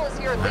 patrol is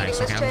here leading Nice.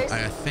 this Okay, chase.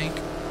 I think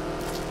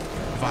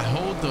if I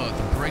hold the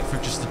brake for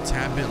just a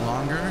tad bit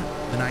longer,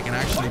 then I can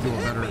actually do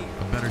a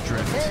better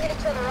drift. Tearing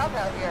each other up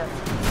out here.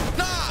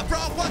 Nah, bro,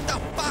 what the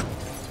fuck?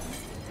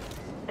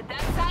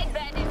 That side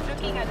bend is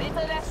looking a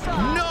little less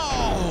strong.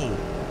 No!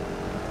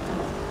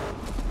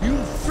 You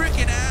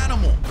freaking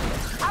animal!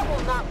 I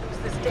will not lose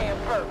this damn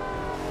perk.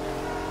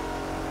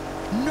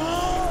 No!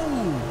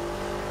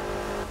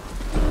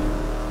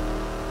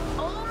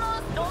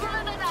 Almost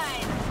over the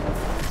line.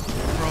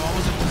 Bro, I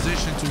was in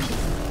position to...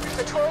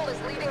 Patrol is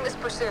leading this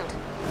pursuit.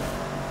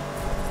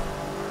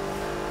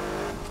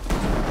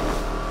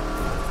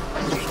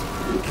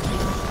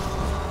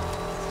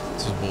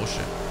 This is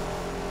bullshit.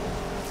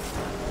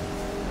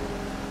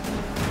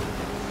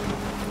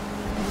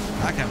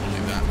 I can't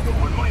believe that.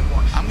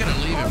 I'm gonna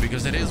leave it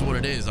because it is what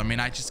it is. I mean,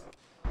 I just...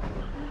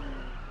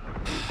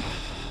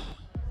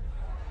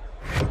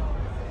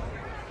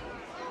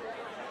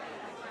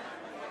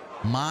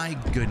 My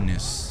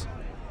goodness.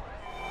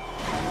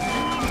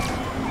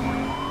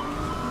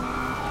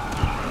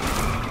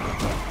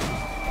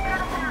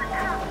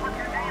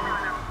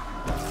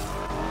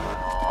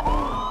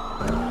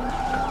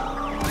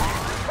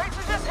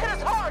 Brakes just hit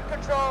us hard,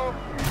 Control.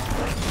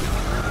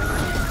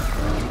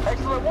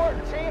 Excellent work,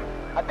 team.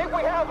 I think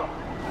we have them.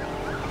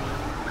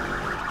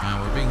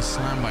 Man, we're being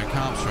slammed by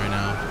cops right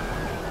now.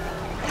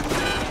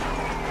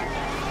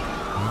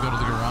 Can we go to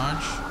the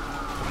garage?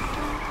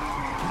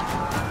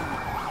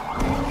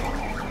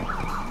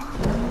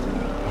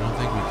 I don't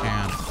think we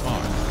can.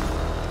 Fuck.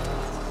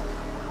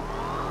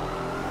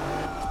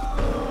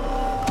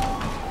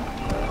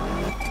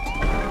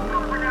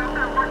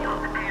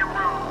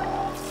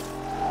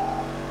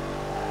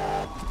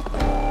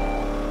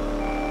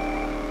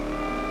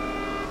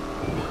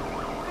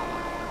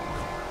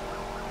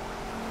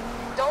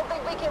 Don't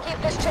think we can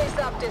keep this chase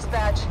up,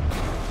 dispatch.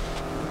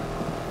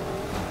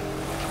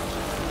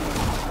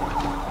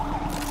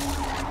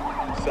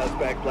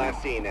 Suspect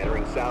last seen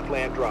entering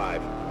Southland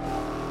Drive.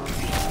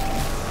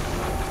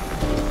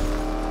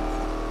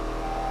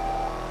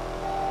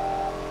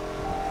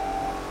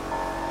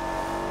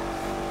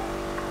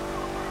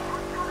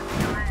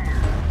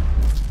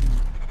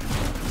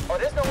 Oh,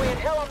 there's no way in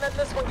hell I'm letting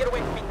this one get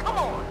away from me. Come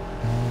on!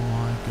 Oh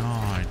my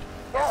god.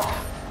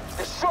 Oh,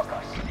 this shook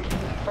us.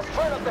 Let's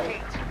turn up the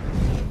heat.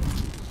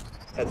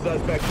 That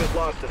suspect just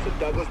lost us at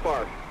Douglas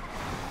Park.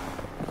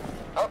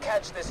 I'll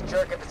catch this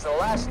jerk if it's the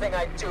last thing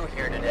I do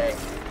here today.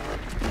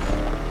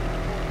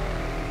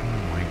 Oh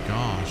my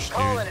gosh, dude.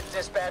 Calling it,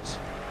 dispatch.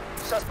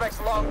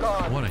 Suspect's long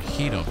gone. What a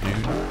heat up,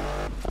 dude.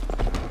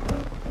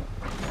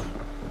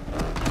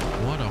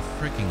 What a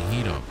freaking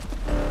heat up.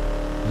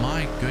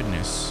 My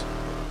goodness.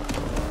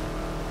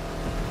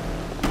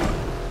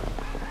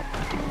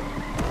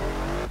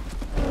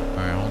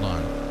 Alright, hold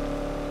on.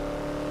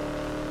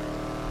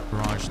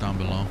 Garage down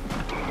below.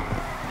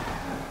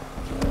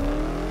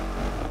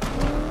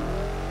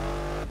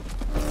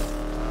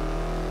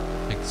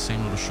 Take the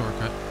same little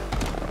shortcut.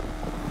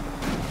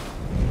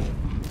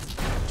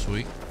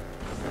 Sweet.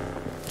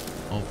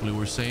 Hopefully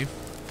we're safe.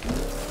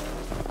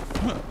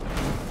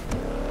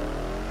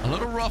 A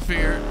little rough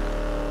here.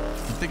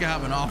 I think I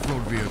have an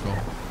off-road vehicle.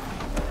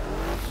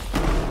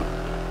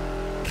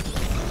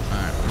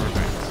 Alright,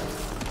 perfect.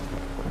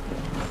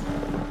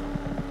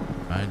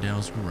 If I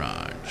Rydell's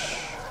garage.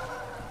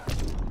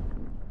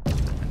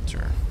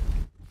 Enter.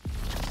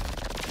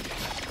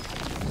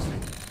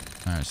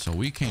 All right, so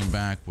we came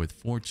back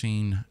with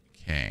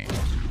 14K.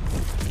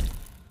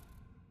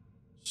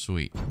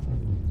 Sweet.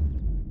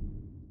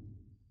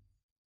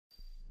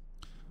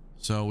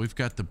 So we've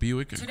got the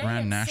Buick Today Grand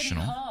at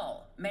National. City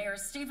Hall, Mayor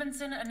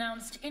Stevenson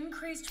announced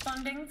increased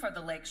funding for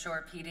the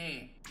Lakeshore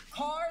PD.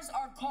 Cars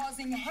are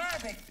causing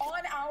havoc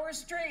on our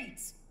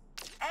streets.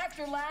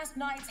 After last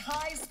night's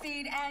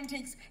high-speed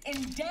antics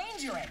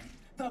endangering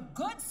the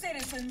good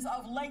citizens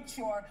of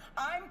Lakeshore,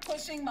 I'm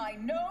pushing my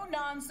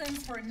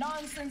no-nonsense for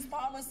nonsense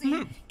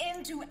policy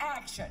into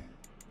action.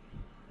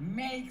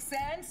 Make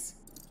sense?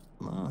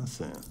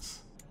 Nonsense.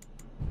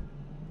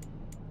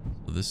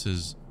 So this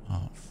is,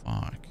 oh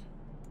fuck.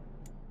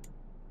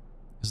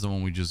 This is the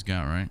one we just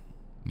got, right?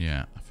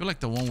 Yeah. I feel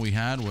like the one we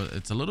had was,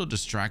 it's a little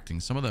distracting.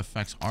 Some of the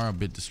effects are a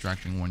bit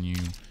distracting when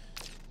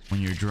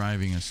you're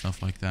driving and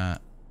stuff like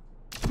that.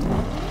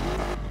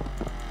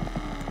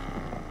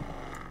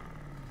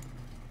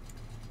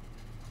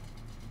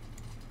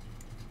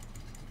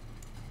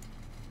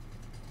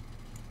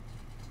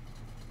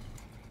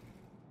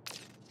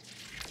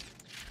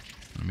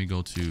 Let me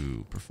go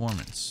to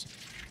performance.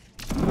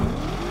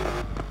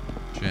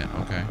 Shit,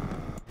 okay.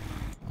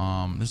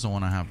 This is the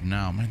one I have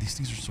now. Man, these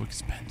things are so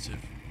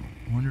expensive.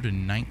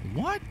 109.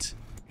 What?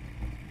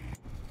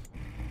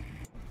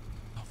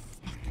 Oh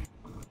fuck.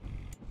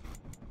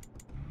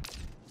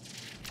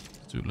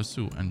 Let's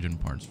do engine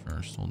parts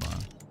first. Hold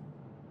on.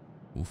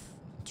 Oof.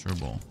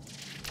 Turbo.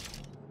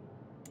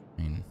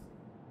 I mean,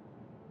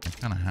 I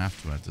kind of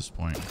have to at this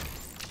point.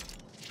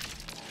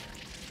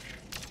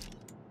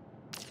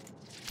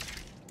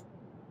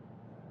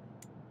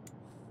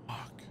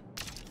 Fuck.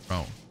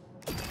 Bro.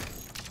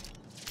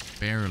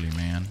 Barely,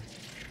 man.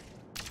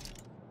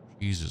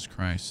 Jesus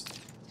Christ.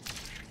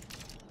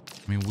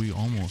 I mean, we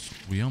almost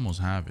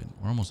have it.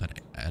 We're almost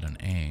at an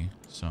A,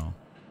 so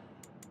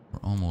we're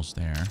almost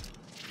there.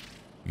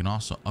 You can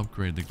also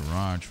upgrade the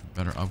garage for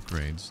better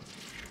upgrades.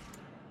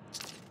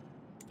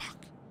 Fuck.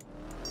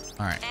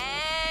 All right.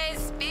 Hey,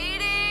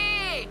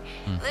 Speedy!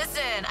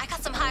 Listen, I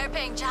got some higher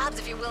paying jobs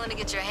if you're willing to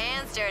get your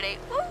hands dirty.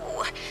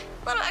 Ooh,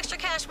 a little extra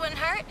cash wouldn't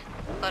hurt.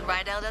 But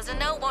Rydell doesn't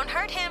know it won't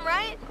hurt him,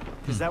 right?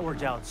 Because that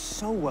worked out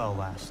so well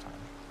last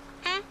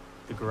time.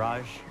 The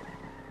garage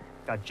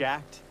got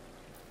jacked,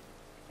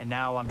 and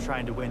now I'm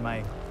trying to win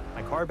my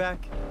car back.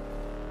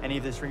 Any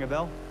of this ring a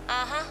bell?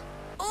 Uh-huh.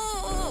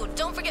 Ooh,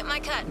 don't forget my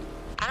cut.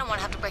 I don't want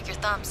to have to break your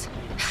thumbs.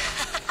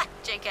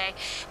 JK,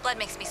 blood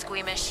makes me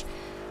squeamish.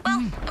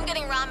 Well, I'm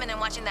getting ramen and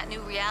watching that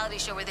new reality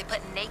show where they put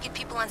naked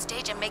people on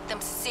stage and make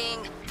them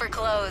sing for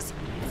clothes.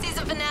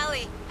 Season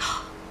finale.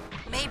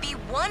 Maybe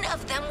one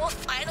of them will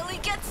finally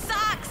get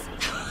socks.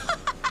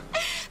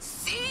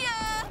 See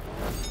ya!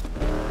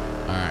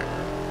 Alright.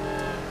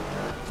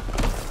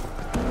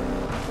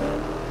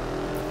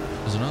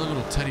 There's another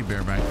little teddy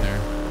bear back there.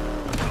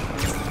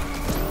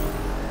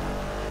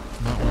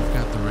 No, we've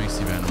got the race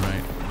event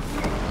right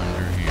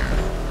under here.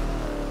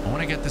 I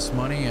want to get this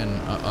money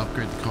and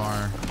upgrade the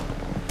car.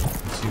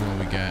 See what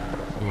we get.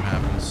 See what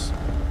happens.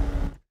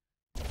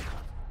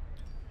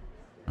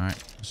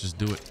 Alright, let's just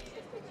do it.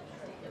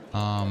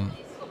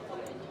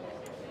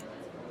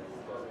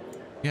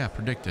 Yeah,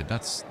 predicted.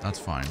 That's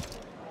fine.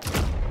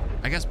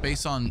 I guess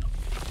based on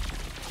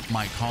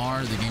my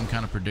car, the game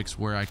kind of predicts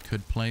where I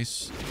could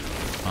place.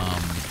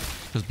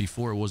 Because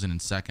before it wasn't in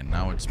second.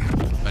 Now it's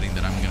betting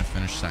that I'm going to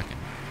finish second.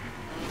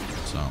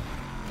 So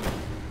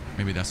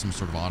maybe that's some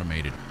sort of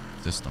automated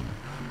system.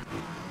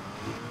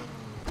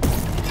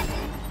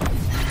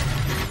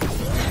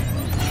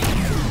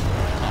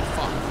 Oh,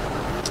 fuck.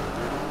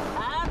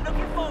 I'm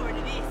looking forward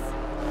to this.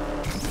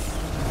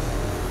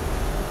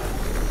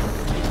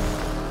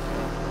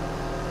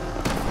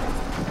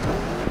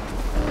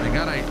 Thank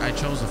God I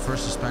chose the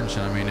first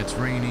suspension. I mean, it's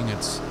raining.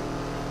 It's,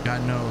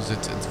 God knows,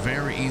 it's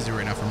very easy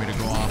right now for me to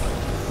go off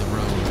the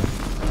road.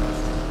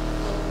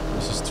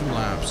 This is 2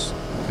 laps.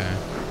 Okay.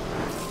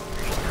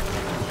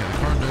 Okay, the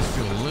car does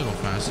feel a little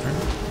faster.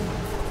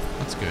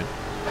 That's good.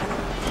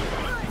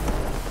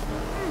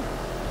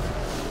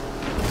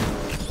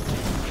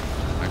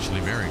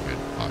 Actually, very good.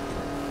 Fuck.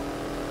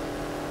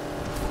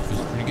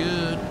 Feels pretty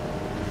good.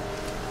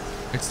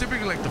 It's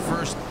typically like the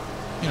first,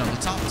 you know,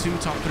 the top 2,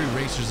 top 3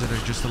 racers that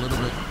are just a little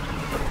bit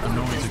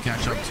annoying to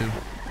catch up to.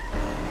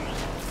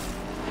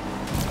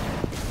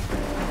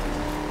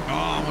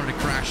 Oh, I wanted to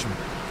crash him.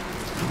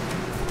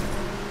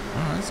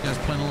 Alright, this guy's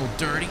playing a little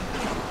dirty.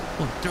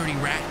 A little dirty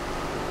rat.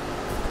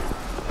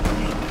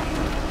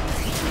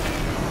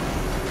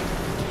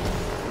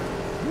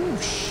 Ooh,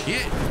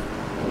 shit.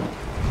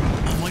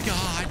 Oh my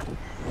god.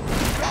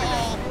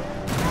 Oh.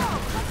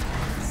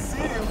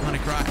 I'm gonna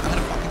cry. I'm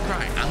gonna fucking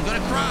cry. I'm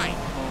gonna cry.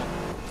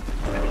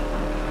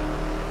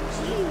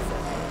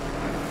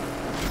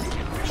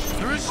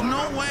 There is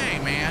no way,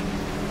 man.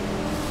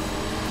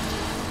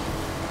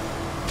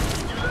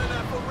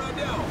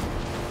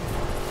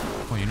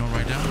 Oh, you know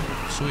right down?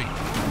 Sweet.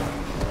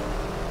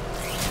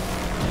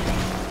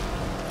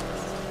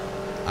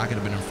 I could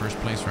have been in first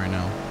place right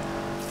now.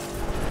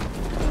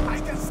 I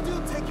can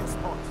still take your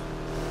spot.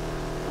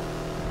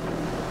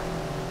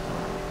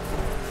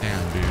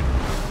 Damn, dude.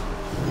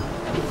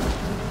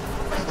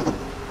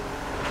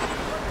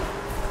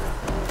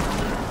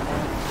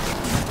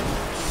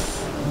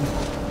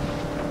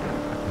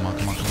 Come on,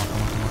 come on, come on,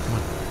 come on, come on, come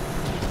on.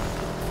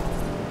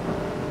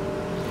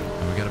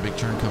 And we got a big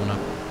turn coming up.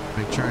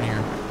 Big turn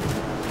here.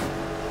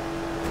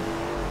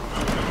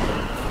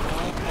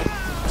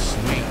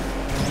 Sweet.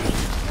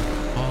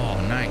 Oh,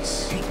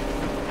 nice.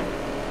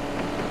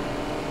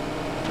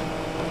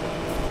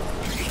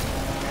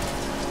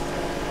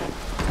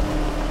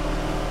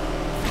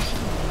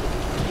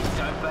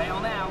 Don't bail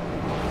now.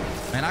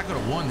 Man, I could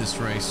have won this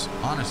race.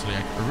 Honestly,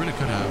 I really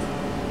could have.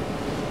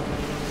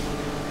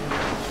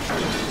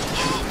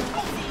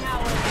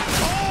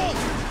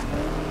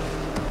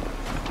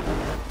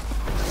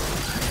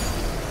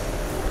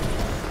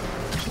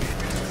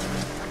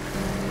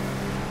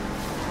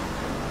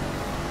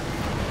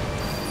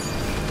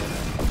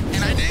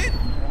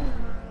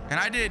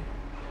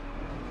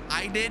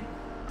 I did.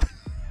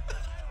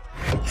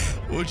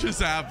 What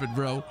just happened,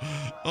 bro?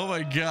 Oh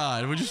my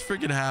God. What just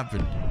freaking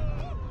happened?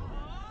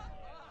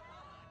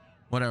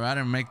 Whatever. I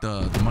didn't make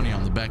the money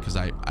on the bet because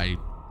I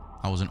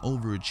was an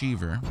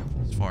overachiever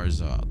as far as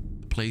the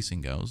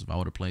placing goes. If I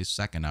would have placed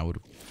second, I would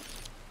have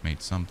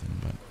made something,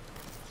 but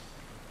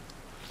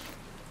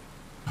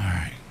all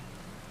right.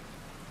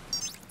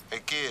 Hey,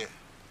 kid.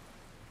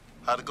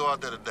 How'd it go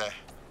out there today?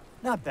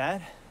 Not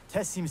bad.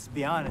 Tess seems to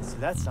be honest, so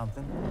that's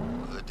something.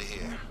 Good to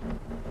hear.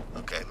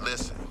 Okay,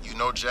 listen. You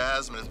know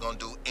Jasmine is gonna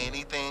do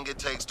anything it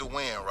takes to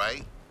win,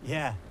 right?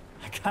 Yeah,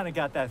 I kind of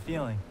got that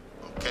feeling.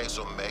 Okay,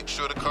 so make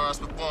sure the car's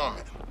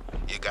performing.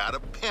 You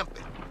gotta pimp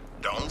it.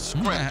 Don't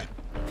scrimp it.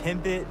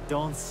 Pimp it,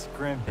 don't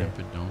scrimp it. Pimp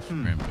it, don't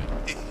scrimp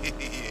it.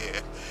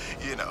 Yeah,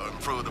 you know,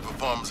 improve the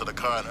performance of the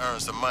car and earn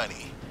some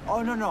money.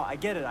 Oh, no, I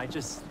get it. I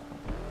just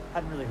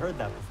hadn't really heard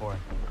that before.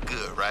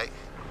 Good, right?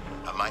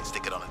 I might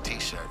stick it on a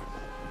t-shirt.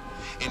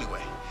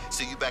 Anyway,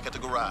 see you back at the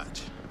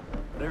garage.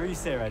 Whatever you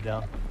say,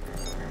 Rydell.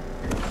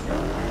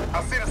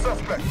 I see the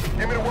suspect.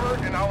 Give me the word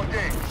and I'll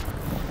engage.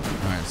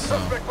 All right, so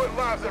Suspect putting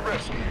lives at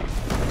risk.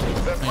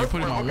 now you're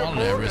putting my wallet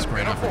at risk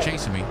right now for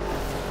chasing me. You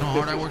know how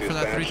hard I worked for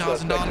that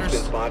 $3,000?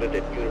 Spotted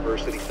at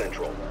University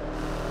Central. All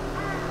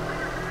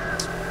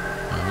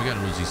right, we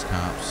gotta lose these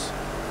cops.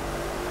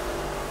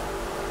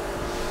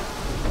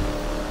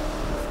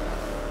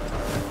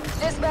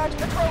 Dispatch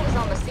patrol is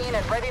on the scene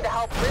and ready to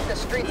help rid the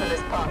streets of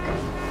this punk.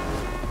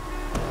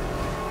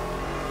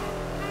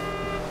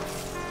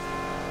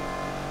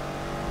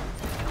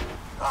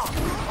 Oh,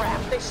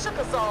 crap. They shook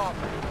us all.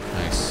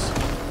 Nice.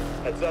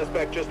 That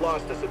suspect just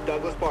lost us at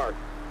Douglas Park.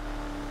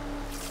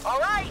 All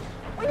right.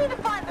 We need to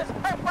find this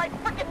perp right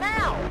frickin'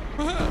 now.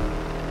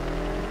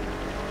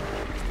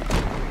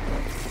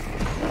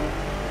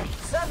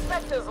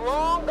 Suspect is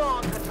long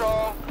gone,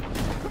 Patrol.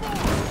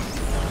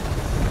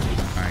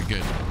 All right,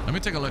 good. Let me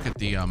take a look at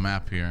the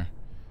map here.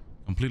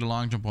 Complete a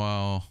long jump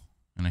while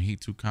in a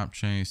Heat 2 cop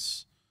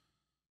chase.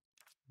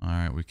 All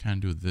right, we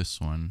can't do this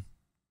one.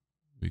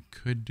 We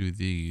could do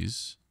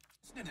these.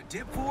 Listening to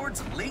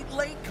Dipford's Late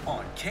Lake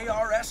on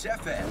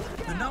KRS-FM,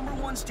 the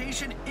 #1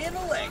 station in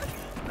the lake.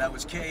 That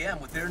was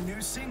KM with their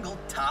new single,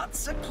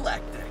 Tots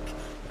Eclectic.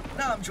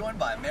 Now I'm joined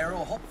by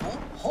Mero hopeful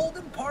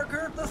Holden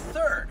Parker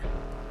III.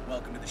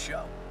 Welcome to the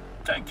show.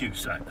 Thank you,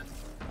 Simon.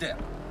 Dip.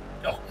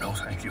 Oh, no,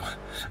 thank you.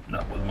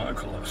 Not with my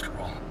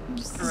cholesterol.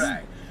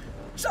 Right.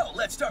 So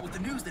let's start with the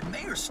news that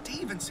Mayor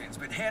Stevenson's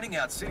been handing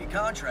out city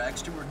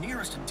contracts to her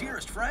nearest and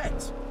dearest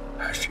friends.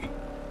 Has she?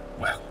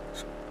 Well,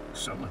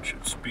 someone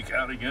should speak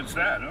out against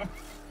that, huh?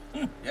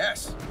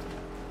 Yes.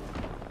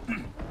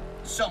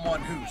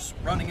 Someone who's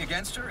running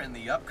against her in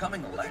the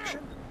upcoming election?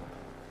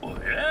 Well,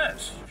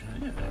 yes.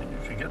 You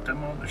should get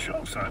them on the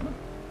show, Simon.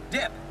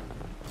 Dip.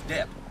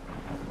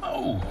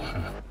 Oh,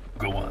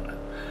 go on.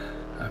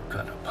 I've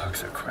got a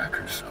box of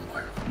crackers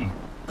somewhere.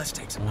 Let's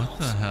take some What calls.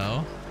 the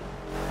hell?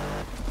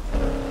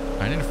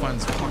 I need to find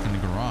this fucking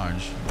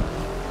garage.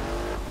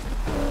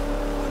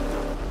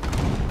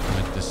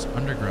 Like this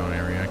underground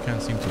area. I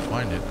can't seem to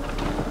find it.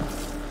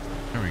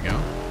 There we go.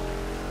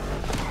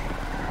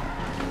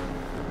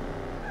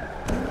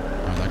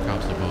 Oh, that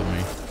cop's above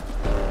me.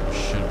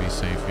 Should be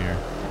safe here.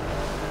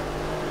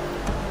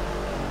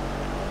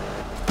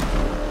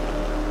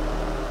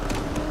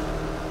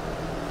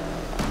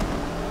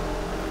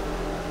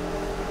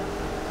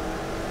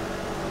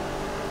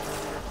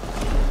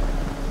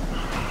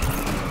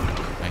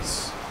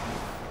 Nice.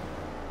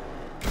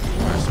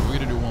 Alright, so we're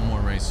gonna do one more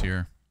race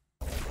here.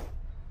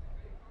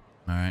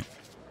 Alright.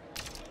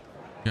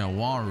 Yeah,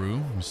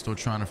 Waru is still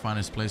trying to find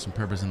his place and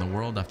purpose in the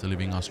world. After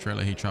leaving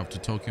Australia, he traveled to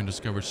Tokyo and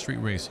discovered street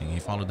racing. He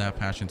followed that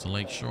passion to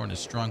Lakeshore, and his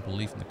strong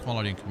belief in the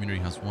quality and community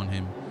has won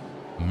him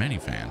many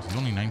fans. He's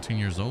only 19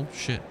 years old.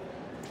 Shit.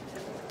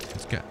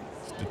 It's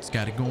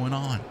got it going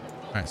on.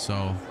 Alright,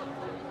 so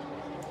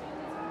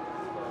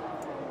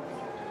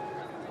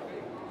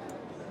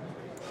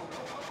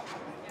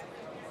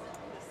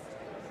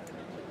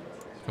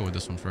let's go with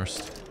this one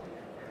first.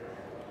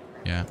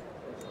 Yeah.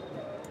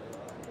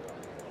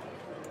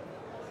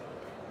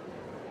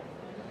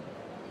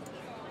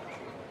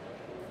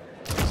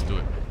 Let's do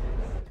it.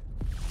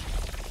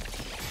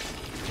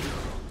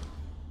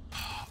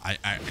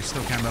 I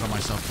still can't bet on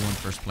myself to win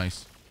first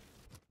place.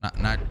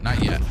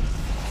 Not yet.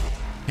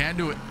 Can't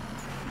do it.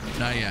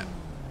 Not yet.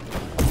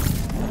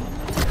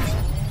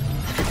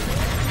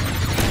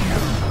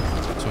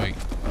 So wait,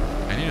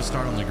 I need to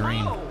start on the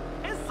green. Oh,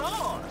 it's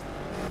on.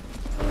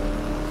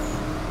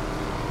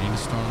 I need to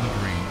start on the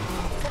green.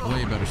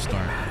 Way better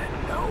start.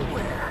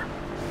 Nowhere.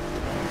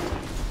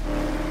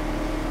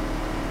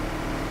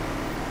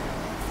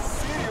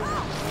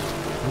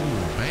 Ooh,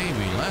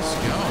 baby, let's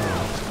go.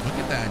 Look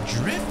at that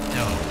drift,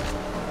 though.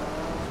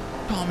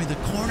 Call me the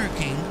corner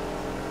king.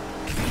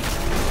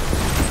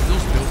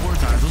 Those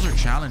billboards, those are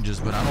challenges,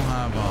 but I don't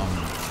have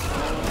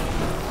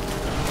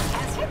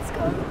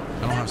I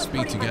don't have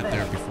speed to get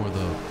there before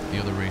the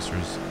other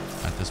racers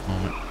at this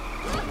moment.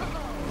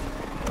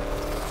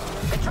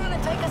 They're trying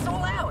to take us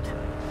all out.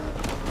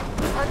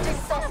 Hunting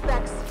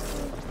suspects.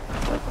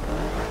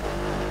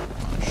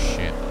 Oh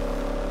shit.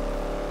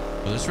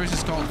 Well, this race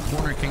is called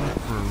Corner King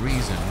for a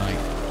reason. Like,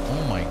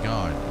 oh my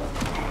god.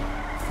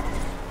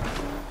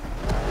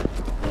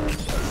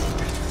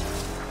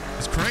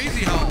 It's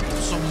crazy how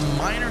some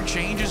minor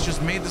changes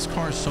just made this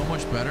car so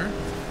much better.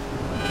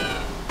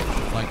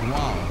 Like,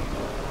 wow.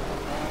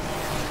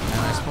 And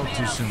I spoke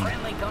too soon.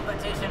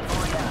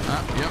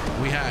 Yep,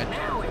 we had.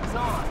 Now it's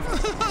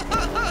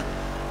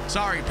on.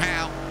 Sorry,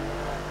 pal.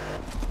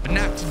 But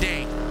not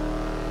today.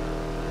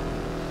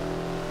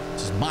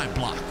 This is my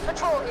block.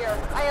 Patrol here.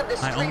 I have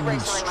this I street own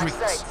racer in my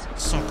streets,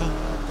 sights. sucker.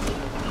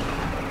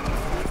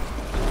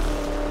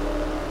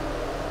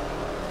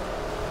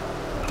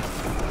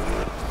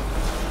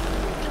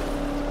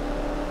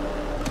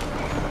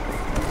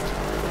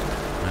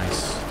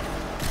 Nice.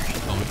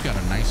 Oh, we've got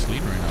a nice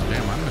lead right now.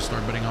 Damn, I'm gonna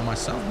start betting on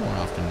myself more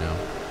often now.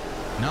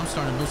 Now I'm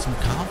starting to build some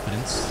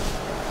confidence.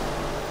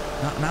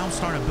 Now I'm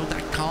starting to build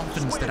that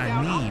confidence that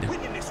I need.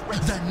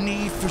 That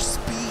need for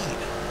speed.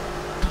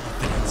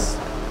 Confidence.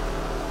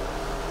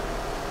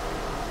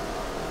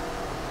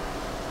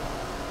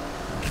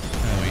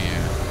 Oh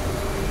yeah.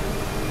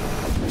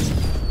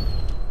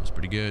 That's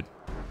pretty good.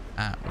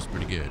 That was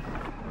pretty good.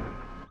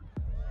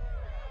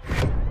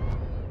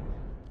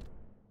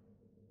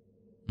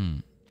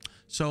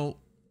 So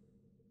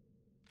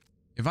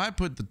if I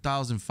put the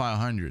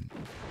 1,500,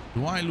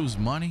 do I lose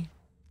money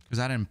because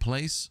I didn't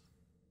place?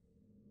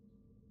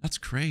 That's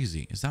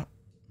crazy. Is that,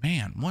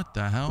 man, what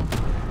the hell?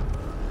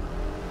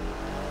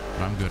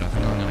 But I'm good. I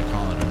think I'm gonna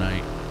call it a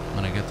night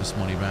when I get this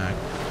money back.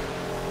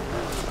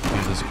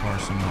 Give this car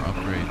some more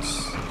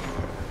upgrades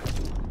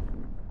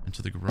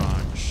into the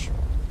garage.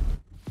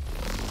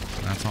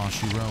 And that's all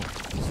she wrote.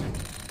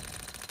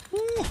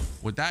 Woo!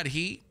 With that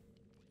heat,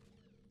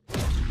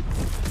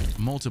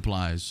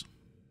 multiplies.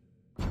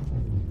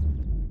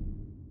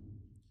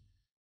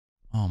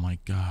 Oh my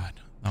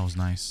god, that was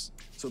nice.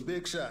 So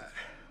Big Shot,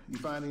 you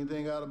find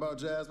anything out about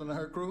Jasmine and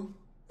her crew?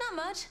 Not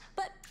much,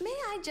 but may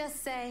I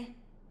just say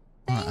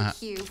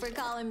thank you for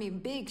calling me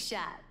Big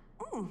Shot.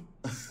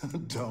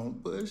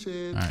 Don't push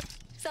it. All right.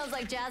 Sounds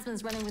like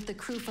Jasmine's running with the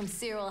crew from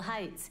Cyril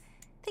Heights.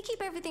 They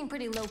keep everything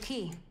pretty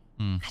low-key.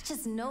 I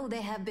just know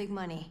they have big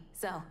money,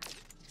 so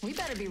we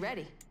better be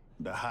ready.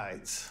 The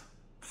Heights.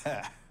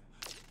 Ha.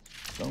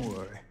 Don't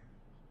worry.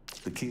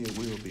 The kid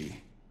will be.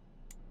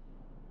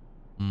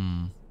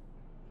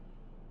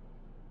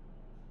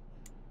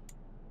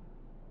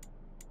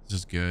 This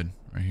is good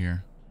right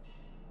here.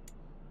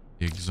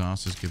 The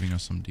exhaust is giving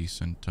us some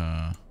decent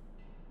ooh,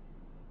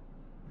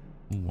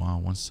 wow,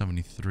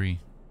 173.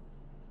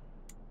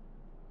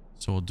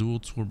 So a dual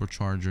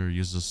turbocharger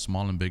uses a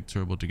small and big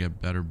turbo to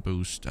get better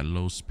boost at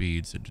low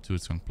speeds. Due to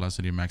its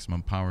complexity,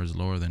 maximum power is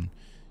lower than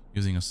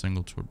using a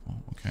single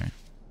turbo. Okay,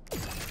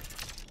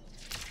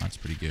 that's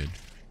pretty good.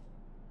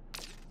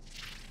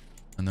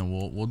 And then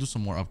we'll do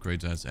some more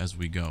upgrades as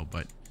we go.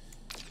 But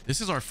this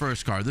is our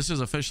first car. This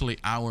is officially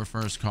our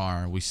first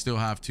car. We still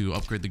have to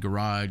upgrade the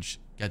garage,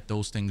 get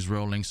those things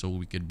rolling so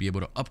we could be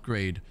able to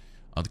upgrade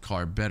the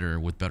car better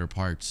with better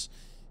parts,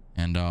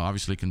 and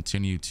obviously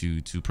continue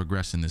to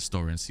progress in this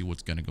story and see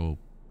what's gonna go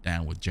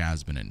down with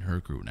Jasmine and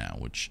her crew now,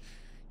 which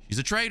she's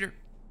a traitor.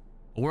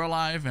 We're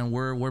alive and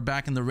we're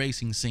back in the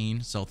racing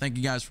scene. So thank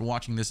you guys for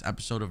watching this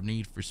episode of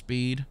Need for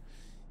Speed.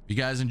 If you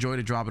guys enjoyed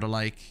it, drop it a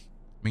like.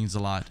 It means a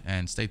lot,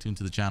 and stay tuned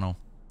to the channel.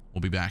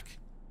 We'll be back.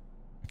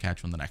 I'll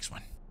catch you on the next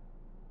one.